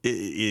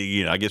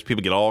 I guess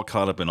people get all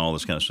caught up in all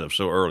this kind of stuff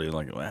so early.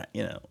 Like, well,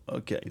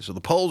 okay, so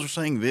the polls are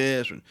saying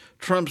this, and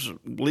Trump's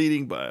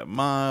leading by a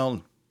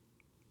mile.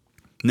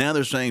 Now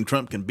they're saying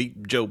Trump can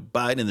beat Joe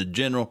Biden in the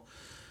general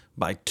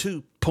by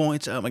 2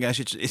 points. Oh my gosh,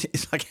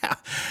 it's like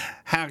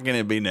how can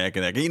it be neck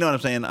and neck? You know what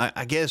I'm saying?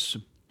 I guess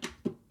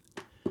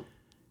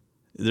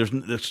there's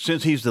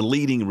since he's the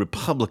leading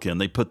Republican,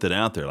 they put that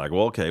out there. Like,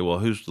 well, okay, well,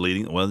 who's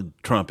leading? Well,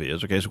 Trump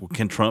is. Okay, so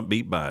can Trump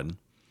beat Biden?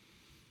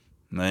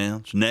 Now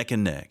it's neck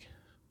and neck,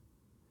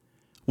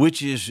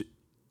 which is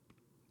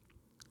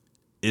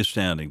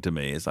astounding to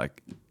me. It's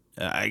like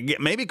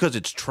maybe because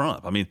it's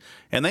Trump. I mean,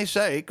 and they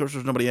say, of course,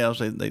 there's nobody else.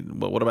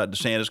 Well, what about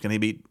DeSantis? Can he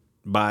beat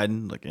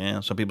Biden? Like,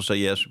 yeah, some people say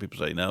yes, some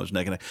people say no. It's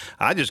neck and neck.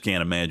 I just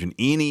can't imagine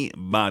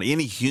anybody,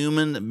 any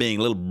human being,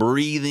 little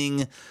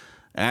breathing,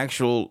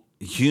 actual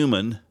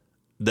human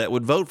that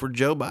would vote for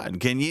Joe Biden.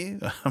 Can you?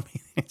 I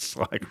mean, it's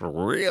like,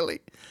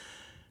 really?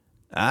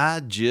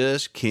 I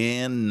just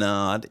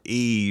cannot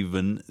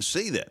even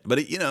see that. But,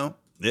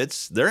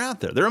 they're out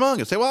there. They're among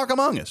us. They walk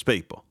among us,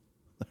 people.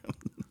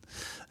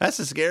 That's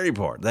the scary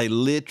part. They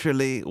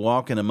literally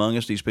walking among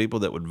us, these people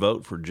that would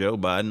vote for Joe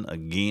Biden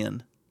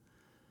again.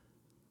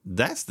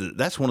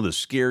 That's one of the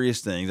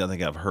scariest things I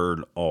think I've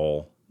heard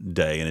all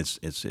day, and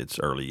it's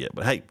early yet.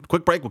 But hey,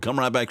 quick break. We'll come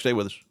right back. Stay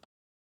with us.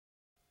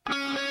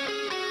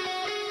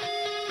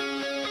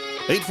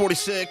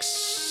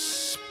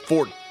 8:46,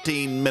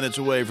 14 minutes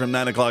away from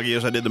 9 o'clock.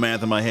 Yes, I did the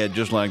math in my head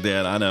just like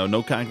that. I know.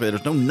 No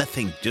calculators, no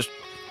nothing. Just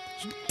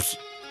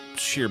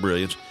sheer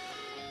brilliance.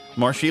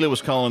 Marshila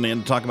was calling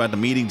in to talk about the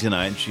meeting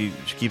tonight. She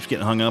keeps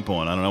getting hung up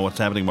on. I don't know what's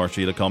happening,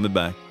 Marshila. Call me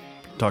back.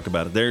 Talk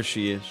about it. There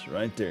she is,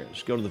 right there.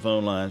 Let's go to the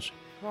phone lines.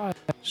 Right.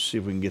 See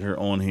if we can get her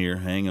on here.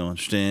 Hang on.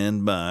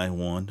 Stand by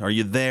one. Are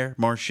you there,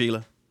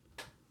 Marshila?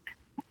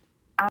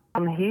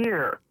 I'm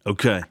here.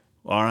 Okay.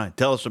 All right.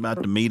 Tell us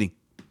about the meeting.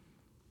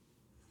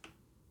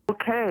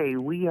 Okay.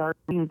 We are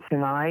meeting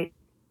tonight.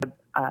 The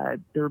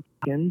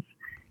Republicans.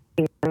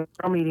 And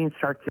our meeting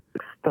starts at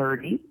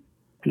 6:30.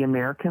 The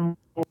American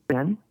will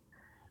win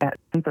at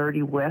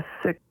 10:30 West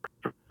 6th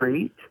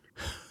Street.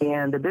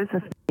 And the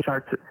business meeting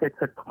starts at 6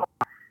 o'clock.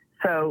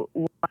 So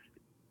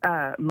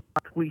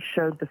we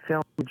showed the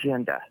film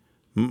agenda.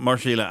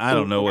 Marshila, I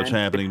don't know what's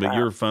happening, but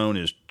your phone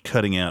is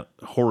cutting out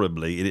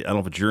horribly. I don't know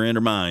if it's your end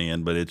or my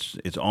end, but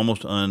it's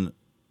almost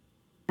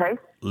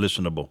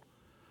unlistenable.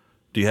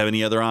 Do you have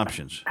any other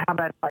options? How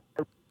about I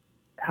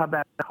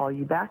call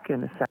you back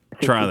in a second?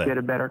 Try that. Get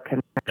a better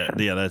connection.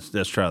 Yeah,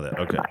 let's try that.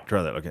 Okay,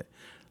 try that. Okay,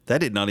 that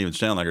did not even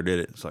sound like her, did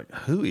it? It's like,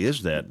 who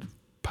is that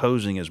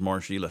posing as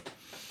Marshila?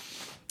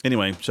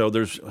 Anyway, so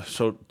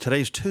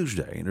today's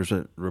Tuesday. There's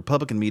a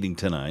Republican meeting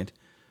tonight,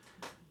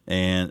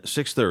 and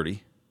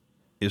 6:30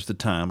 is the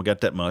time. We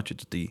got that much.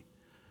 It's at the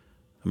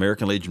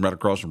American Legion right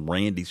across from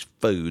Randy's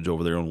Foods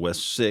over there on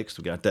West 6th.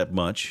 We got that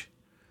much.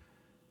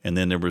 And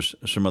then there was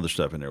some other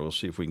stuff in there. We'll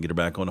see if we can get her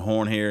back on the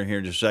horn here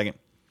in just a second.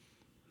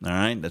 All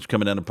right, that's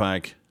coming down the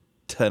pike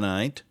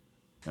tonight.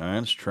 All right,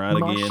 let's try it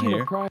again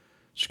here.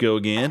 Let's go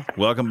again.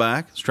 Welcome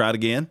back. Let's try it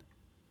again.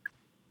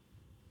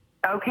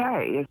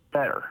 Okay, it's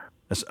better.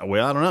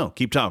 Well, I don't know.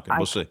 Keep talking.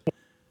 We'll see.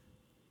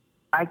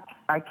 I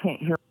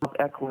can't hear it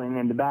echoing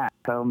in the back,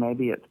 so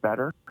maybe it's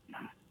better.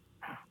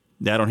 I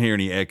don't hear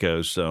any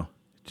echoes, so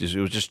it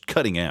was just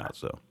cutting out.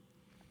 So.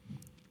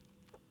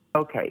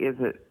 Okay, it's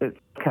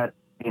cutting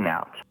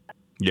out?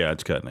 Yeah,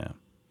 it's cutting out.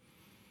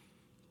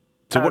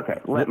 So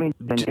let me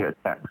send you a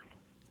text.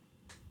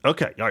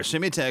 Okay, all right.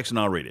 Send me a text and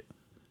I'll read it.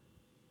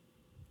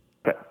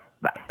 Okay,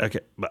 bye.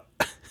 Okay, bye.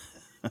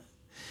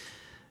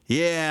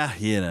 Yeah,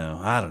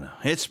 I don't know.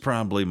 It's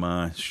probably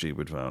my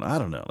stupid phone. I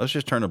don't know. Let's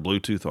just turn the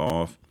Bluetooth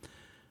off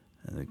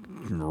and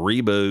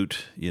reboot.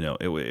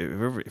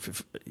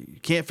 If you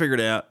can't figure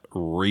it out,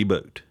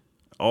 reboot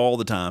all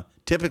the time.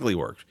 Typically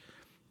works.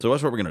 So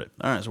that's what we're going to do.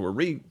 All right, so we're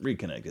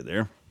reconnected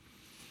there.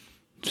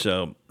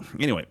 So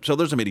anyway, so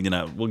there's a meeting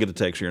tonight. We'll get a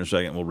text here in a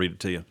second. We'll read it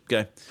to you.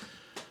 Okay.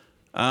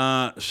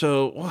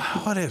 So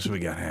what else we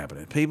got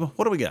happening, people?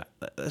 What do we got?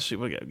 Let's see.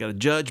 We got a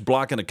judge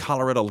blocking a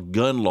Colorado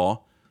gun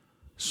law,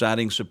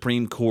 citing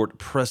Supreme Court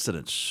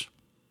precedents.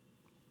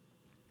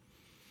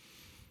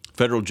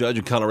 Federal judge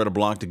in Colorado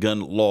blocked a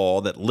gun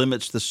law that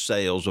limits the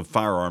sales of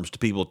firearms to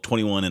people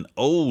 21 and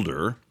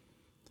older,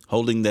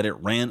 holding that it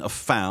ran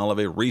afoul of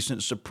a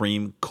recent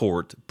Supreme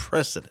Court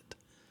precedent.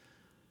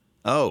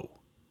 Oh,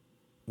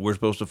 we're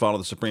supposed to follow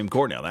the Supreme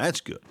Court now. That's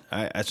good.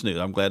 That's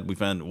new. I'm glad we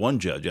found one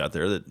judge out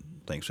there that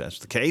thinks that's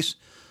the case.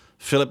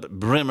 Philip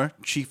Bremer,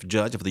 Chief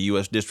Judge of the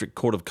U.S. District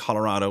Court of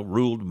Colorado,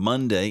 ruled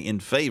Monday in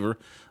favor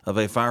of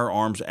a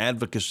firearms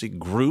advocacy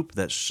group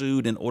that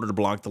sued in order to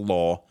block the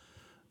law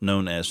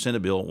known as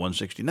Senate Bill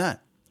 169.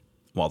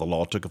 While the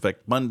law took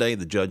effect Monday,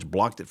 the judge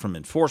blocked it from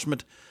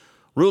enforcement,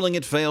 ruling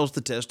it fails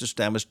the test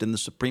established in the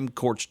Supreme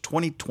Court's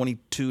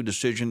 2022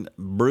 decision,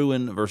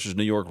 Bruin versus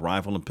New York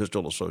Rifle and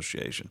Pistol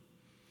Association.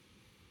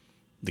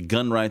 The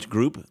gun rights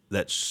group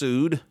that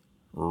sued,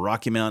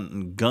 Rocky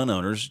Mountain gun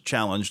owners,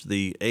 challenged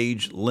the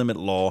age limit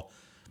law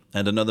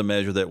and another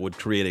measure that would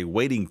create a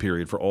waiting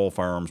period for all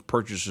firearms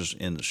purchases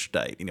in the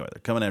state. Anyway, they're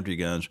coming after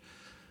your guns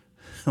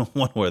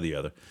one way or the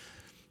other.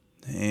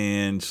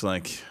 And it's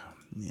like,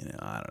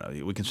 I don't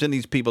know. We can send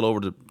these people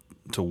over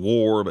to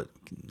war, but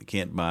you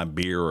can't buy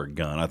beer or a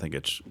gun. I think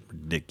it's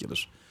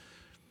ridiculous.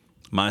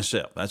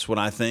 Myself, that's what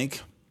I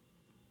think.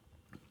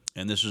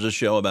 And this is a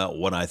show about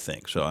what I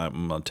think. So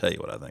I'm going to tell you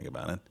what I think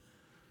about it.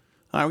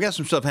 All right, we got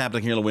some stuff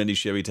happening here on the Wendy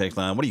Chevy text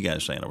line. What are you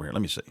guys saying over here?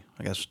 Let me see.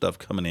 I got stuff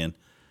coming in.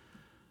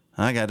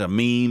 I got a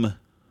meme.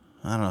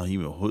 I don't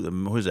know.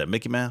 Who is that,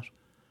 Mickey Mouse?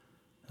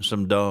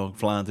 Some dog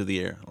flying through the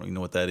air. I don't even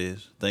know what that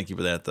is. Thank you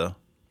for that, though.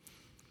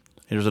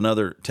 Here's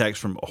another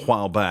text from a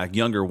while back.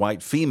 Younger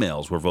white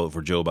females were voting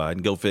for Joe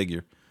Biden. Go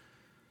figure.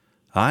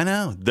 I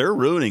know. They're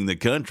ruining the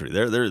country.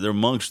 They're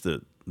amongst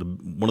the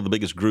one of the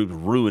biggest groups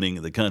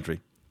ruining the country.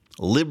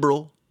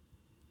 Liberal,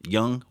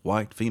 young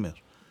white females.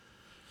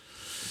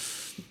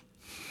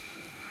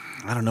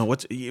 I don't know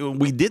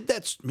we did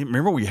that.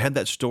 Remember we had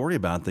that story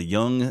about the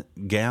young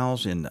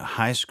gals in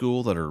high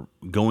school that are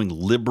going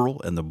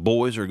liberal and the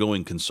boys are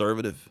going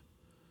conservative.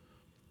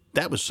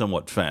 That was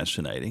somewhat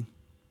fascinating.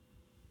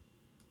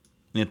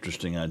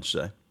 Interesting, I'd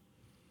say.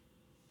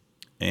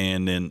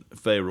 And then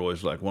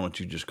Fayroy's like, why don't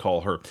you just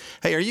call her?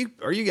 Hey, are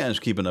you guys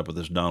keeping up with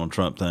this Donald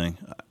Trump thing?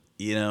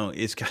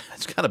 It's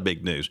kind of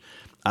big news.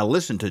 I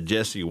listened to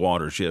Jesse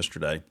Waters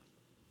yesterday.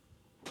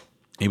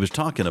 He was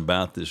talking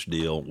about this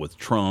deal with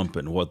Trump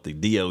and what the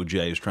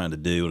DOJ is trying to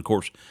do. And, of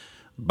course,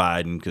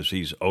 Biden, because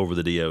he's over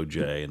the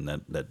DOJ and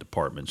that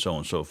department, so on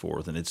and so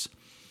forth. And it's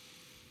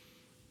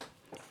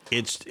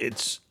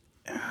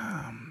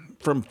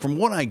from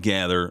what I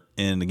gather,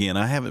 and, again,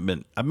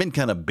 I've been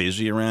kind of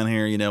busy around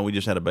here. We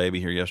just had a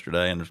baby here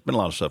yesterday, and there's been a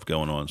lot of stuff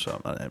going on.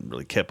 So I haven't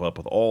really kept up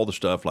with all the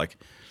stuff like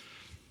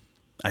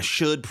I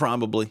should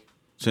probably,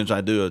 since I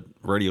do a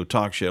radio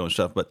talk show and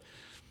stuff. But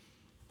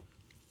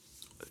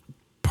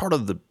part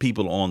of the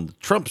people on the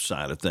Trump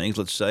side of things,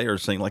 let's say, are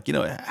saying, like,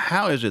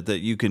 how is it that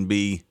you can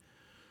be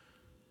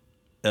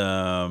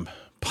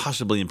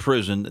possibly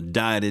imprisoned,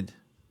 indicted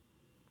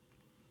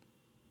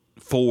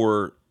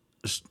for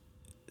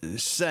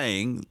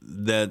saying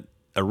that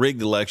a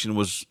rigged election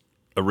was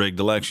a rigged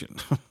election?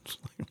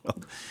 Well,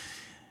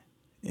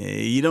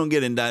 you don't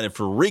get indicted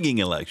for rigging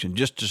election,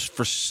 just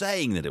for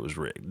saying that it was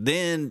rigged.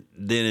 Then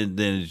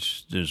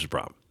there's a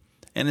problem.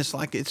 And it's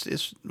like,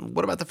 it's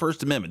what about the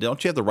First Amendment?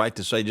 Don't you have the right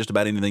to say just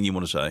about anything you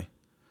want to say?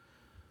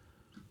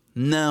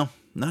 No,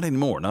 not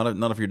anymore. Not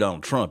if you're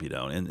Donald Trump, you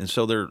don't. And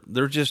so they're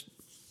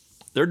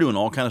doing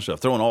all kind of stuff,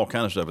 throwing all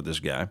kind of stuff at this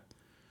guy.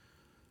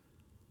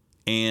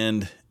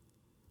 And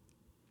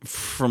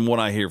from what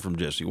I hear from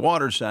Jesse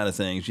Waters' side of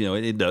things,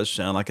 it does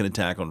sound like an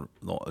attack on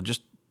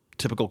just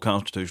typical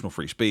constitutional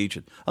free speech,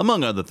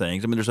 among other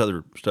things. I mean, there's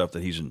other stuff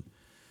that he's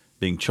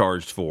being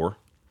charged for.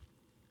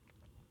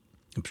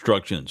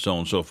 Obstruction and so on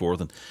and so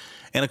forth.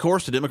 And of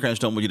course, the Democrats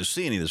don't want you to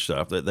see any of this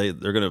stuff. They're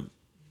going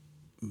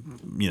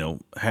to,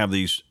 have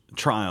these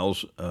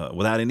trials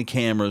without any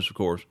cameras, of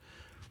course.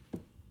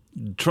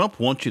 Trump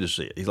wants you to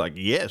see it. He's like,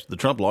 yes, the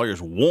Trump lawyers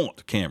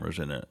want cameras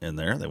in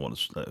there. They want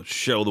to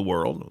show the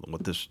world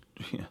what this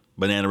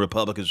banana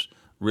republic is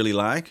really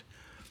like.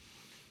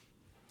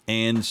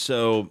 And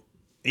so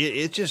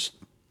it's just,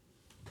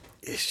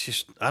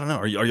 I don't know.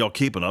 Are y'all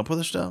keeping up with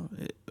this stuff?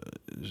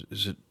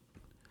 Is it?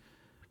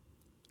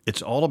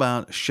 It's all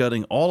about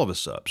shutting all of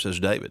us up, says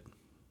David.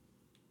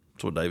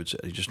 That's what David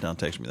said. He just now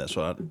texted me that.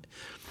 So,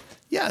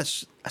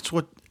 that's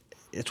what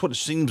it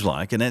seems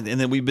like. And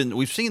then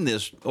we've seen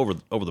this over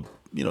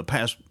the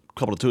past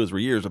couple of 2 or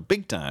 3 years, a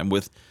big time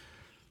with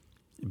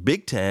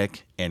big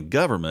tech and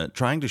government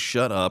trying to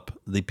shut up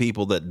the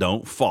people that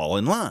don't fall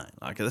in line.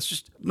 Like, that's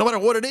just no matter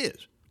what it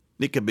is.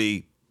 It could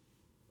be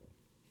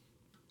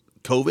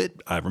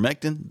COVID,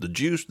 ivermectin, the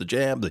juice, the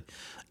jab, the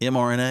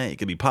mRNA. It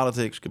could be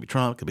politics. It could be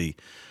Trump. It could be.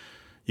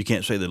 You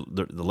can't say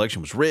the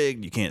election was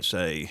rigged. You can't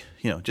say,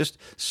 just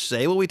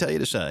say what we tell you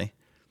to say.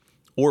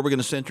 or we're going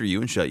to censor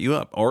you and shut you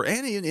up. Or,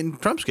 and in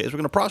Trump's case, we're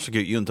going to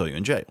prosecute you and throw you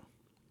in jail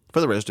for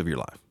the rest of your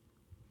life.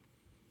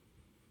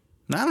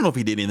 Now, I don't know if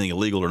he did anything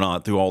illegal or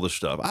not through all this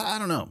stuff. I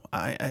don't know.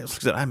 Like I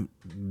said, I'm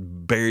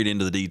buried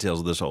into the details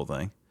of this whole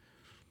thing.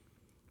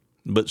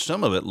 But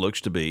some of it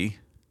looks to be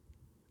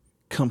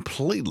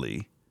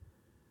completely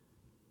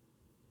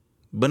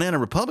banana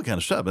republic kind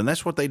of stuff. And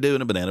that's what they do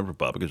in a banana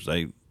republic is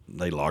they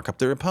lock up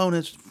their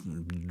opponents.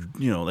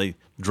 They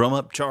drum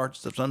up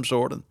charts of some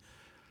sort and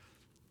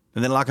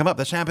then lock them up.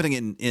 That's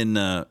happening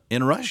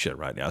in Russia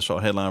right now. I saw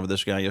a headline of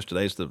this guy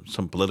yesterday. It's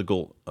some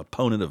political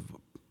opponent of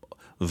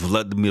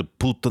Vladimir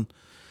Putin.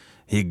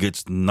 He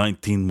gets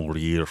 19 more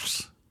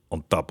years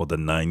on top of the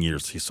 9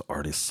 years he's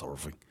already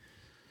serving.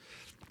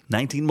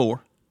 19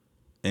 more.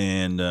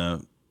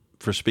 And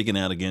for speaking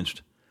out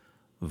against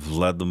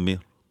Vladimir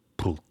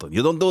Putin.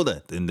 You don't do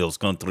that in those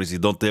countries. You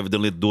don't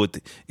evidently do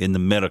it in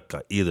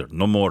America either.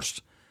 No more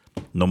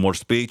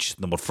speech,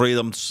 no more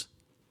freedoms.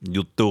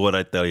 You do what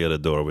I tell you to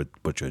do, or we'll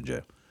put you in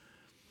jail.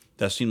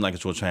 That seems like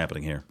it's what's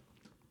happening here.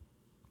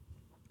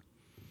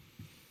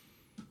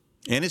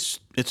 And it's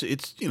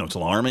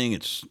alarming.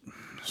 It's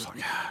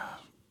like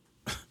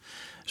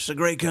it's a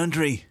great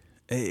country.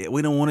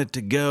 We don't want it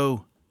to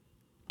go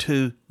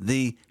to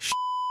the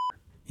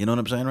You know what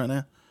I'm saying right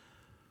now?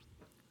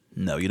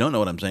 No, you don't know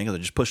what I'm saying because I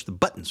just pushed the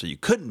button so you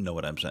couldn't know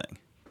what I'm saying.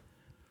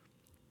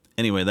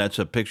 Anyway, that's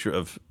a picture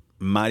of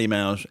Mighty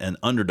Mouse and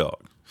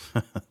Underdog.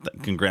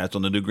 Congrats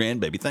on the new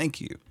grandbaby. Thank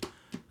you.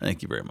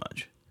 Thank you very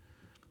much.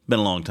 Been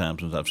a long time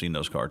since I've seen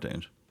those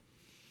cartoons.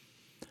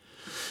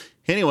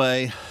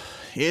 Anyway,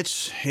 it's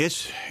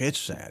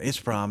sad. It's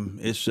a problem.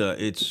 It's not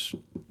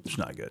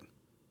good.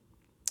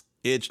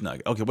 It's not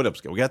good. Okay, what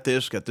else? We got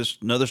this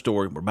another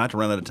story. We're about to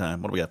run out of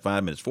time. What do we got?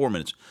 5 minutes, 4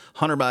 minutes.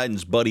 Hunter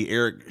Biden's buddy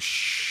Eric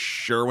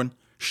Schwerin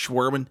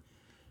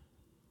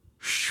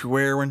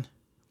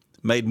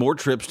made more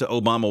trips to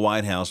Obama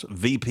White House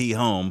VP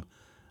home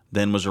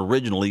than was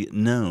originally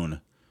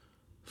known.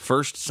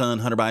 First son,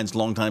 Hunter Biden's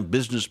longtime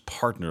business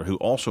partner, who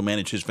also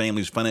managed his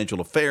family's financial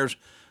affairs,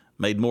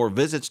 made more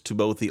visits to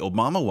both the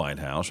Obama White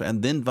House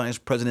and then Vice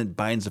President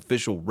Biden's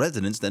official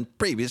residence than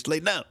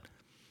previously known.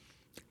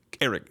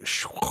 Eric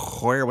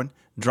Schwerin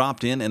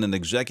dropped in an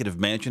executive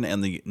mansion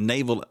and the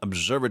Naval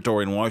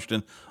Observatory in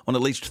Washington on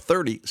at least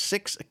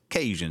 36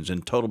 occasions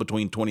in total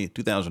between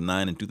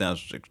 2009 and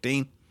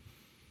 2016.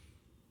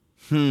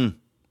 The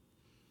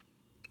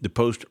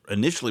Post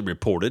initially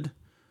reported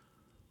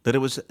that it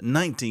was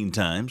 19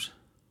 times,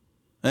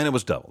 and it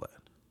was double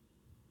that.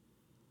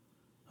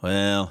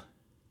 Well,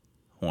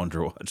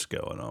 wonder what's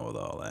going on with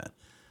all that.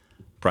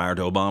 Prior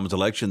to Obama's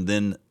election,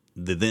 the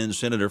then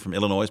senator from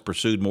Illinois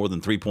pursued more than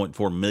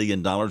 $3.4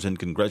 million in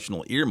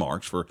congressional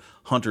earmarks for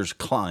Hunter's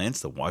clients,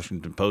 the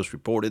Washington Post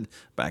reported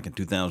back in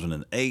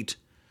 2008,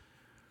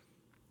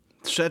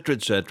 et cetera,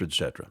 et cetera, et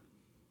cetera.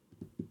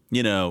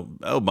 You know,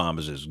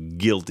 Obama's as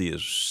guilty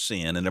as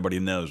sin, and everybody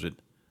knows it.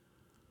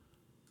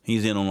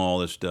 He's in on all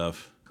this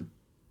stuff.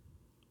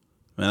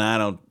 And I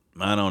don't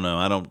know.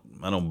 I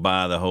don't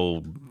buy the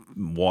whole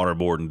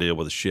waterboarding deal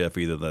with the chef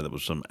either, that it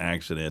was some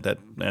accident.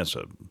 That's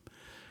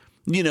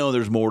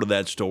there's more to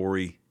that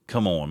story.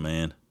 Come on,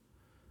 man.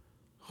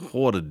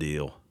 What a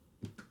deal.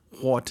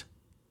 What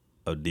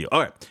a deal.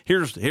 All right,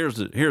 here's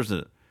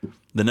the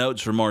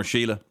notes from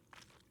Marshila.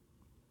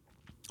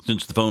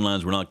 Since the phone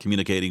lines were not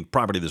communicating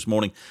properly this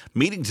morning.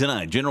 Meeting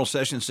tonight, General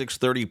Session,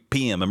 6:30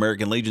 p.m.,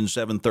 American Legion,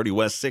 730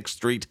 West 6th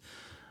Street,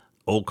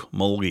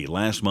 Okmulgee.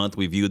 Last month,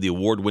 we viewed the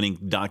award-winning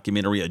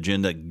documentary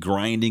Agenda,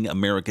 Grinding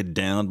America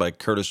Down by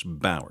Curtis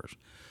Bowers.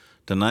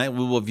 Tonight,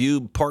 we will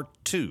view Part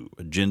 2,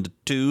 Agenda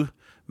 2,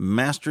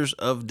 Masters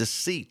of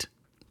Deceit.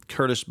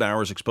 Curtis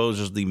Bowers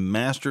exposes the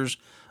masters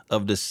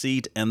of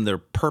deceit and their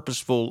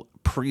purposeful,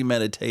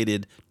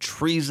 premeditated,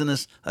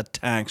 treasonous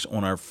attacks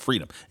on our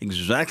freedom.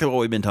 Exactly what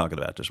we've been talking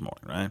about this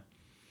morning, right?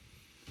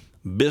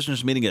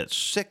 Business meeting at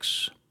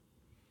 6.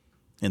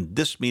 In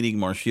this meeting,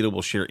 Marshita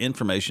will share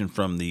information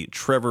from the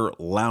Trevor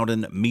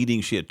Loudon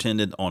meeting she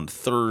attended on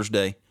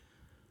Thursday.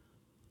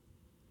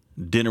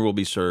 Dinner will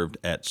be served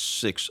at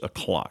 6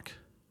 o'clock.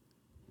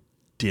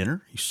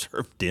 Dinner? You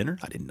serve dinner?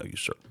 I didn't know you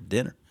served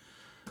dinner.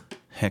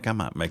 Heck, I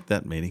might make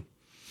that meeting.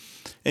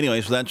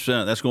 Anyway, so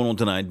that's going on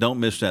tonight. Don't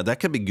miss that. That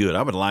could be good.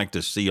 I would like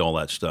to see all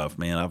that stuff,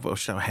 man. I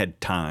wish I had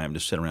time to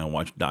sit around and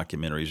watch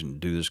documentaries and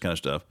do this kind of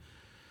stuff.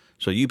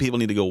 So you people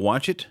need to go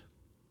watch it,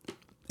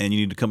 and you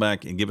need to come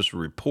back and give us a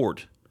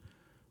report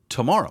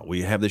tomorrow.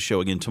 We have this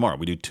show again tomorrow.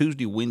 We do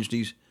Tuesday,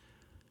 Wednesdays,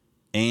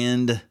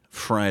 and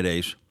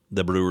Fridays,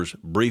 the Brewers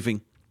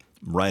Briefing,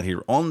 right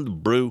here on the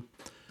Brew.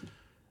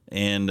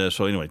 And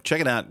so anyway,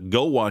 check it out.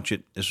 Go watch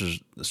it. This is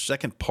the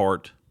second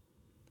part.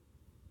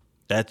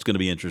 That's going to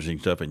be interesting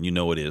stuff, and you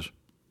know it is.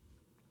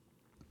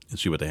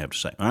 Let's see what they have to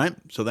say. All right?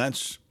 So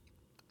that's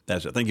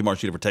it. Thank you,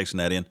 Marshita, for texting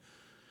that in.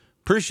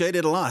 Appreciate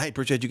it a lot. Hey,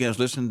 appreciate you guys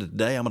listening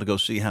today. I'm going to go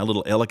see how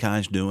little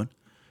Elikai's doing,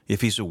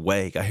 if he's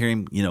awake. I hear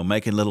him,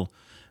 making little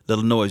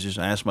noises.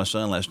 I asked my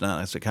son last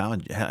night. I said, Kyle,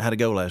 how'd it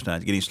go last night?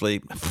 Did you get any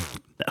sleep?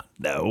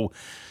 No.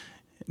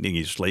 Didn't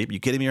you sleep? You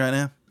kidding me right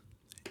now?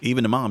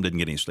 Even the mom didn't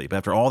get any sleep.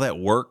 After all that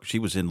work, she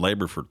was in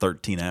labor for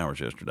 13 hours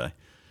yesterday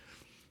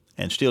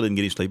and still didn't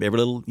get any sleep. Every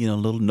little,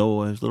 little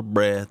noise, little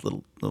breath,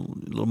 little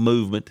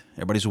movement.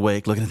 Everybody's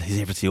awake, looking at, is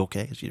everything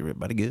okay? Is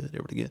everybody good?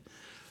 Everybody good?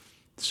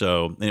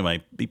 So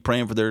anyway, be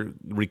praying for their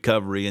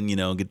recovery and,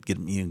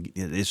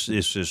 it's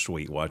just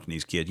sweet watching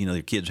these kids.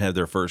 Their kids have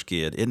their first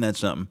kid. Isn't that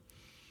something?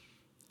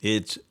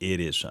 It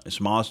is something.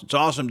 It's awesome. It's an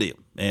awesome deal.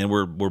 And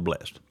we're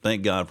blessed.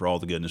 Thank God for all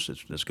the goodness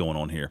that's going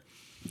on here.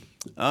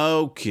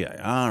 Okay.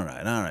 All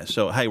right.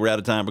 So, hey, we're out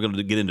of time. We're going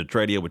to get into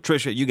Tradio with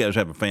Tricia. You guys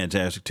have a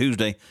fantastic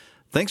Tuesday.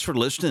 Thanks for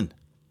listening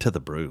to The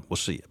Brew. We'll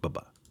see you.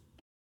 Bye-bye.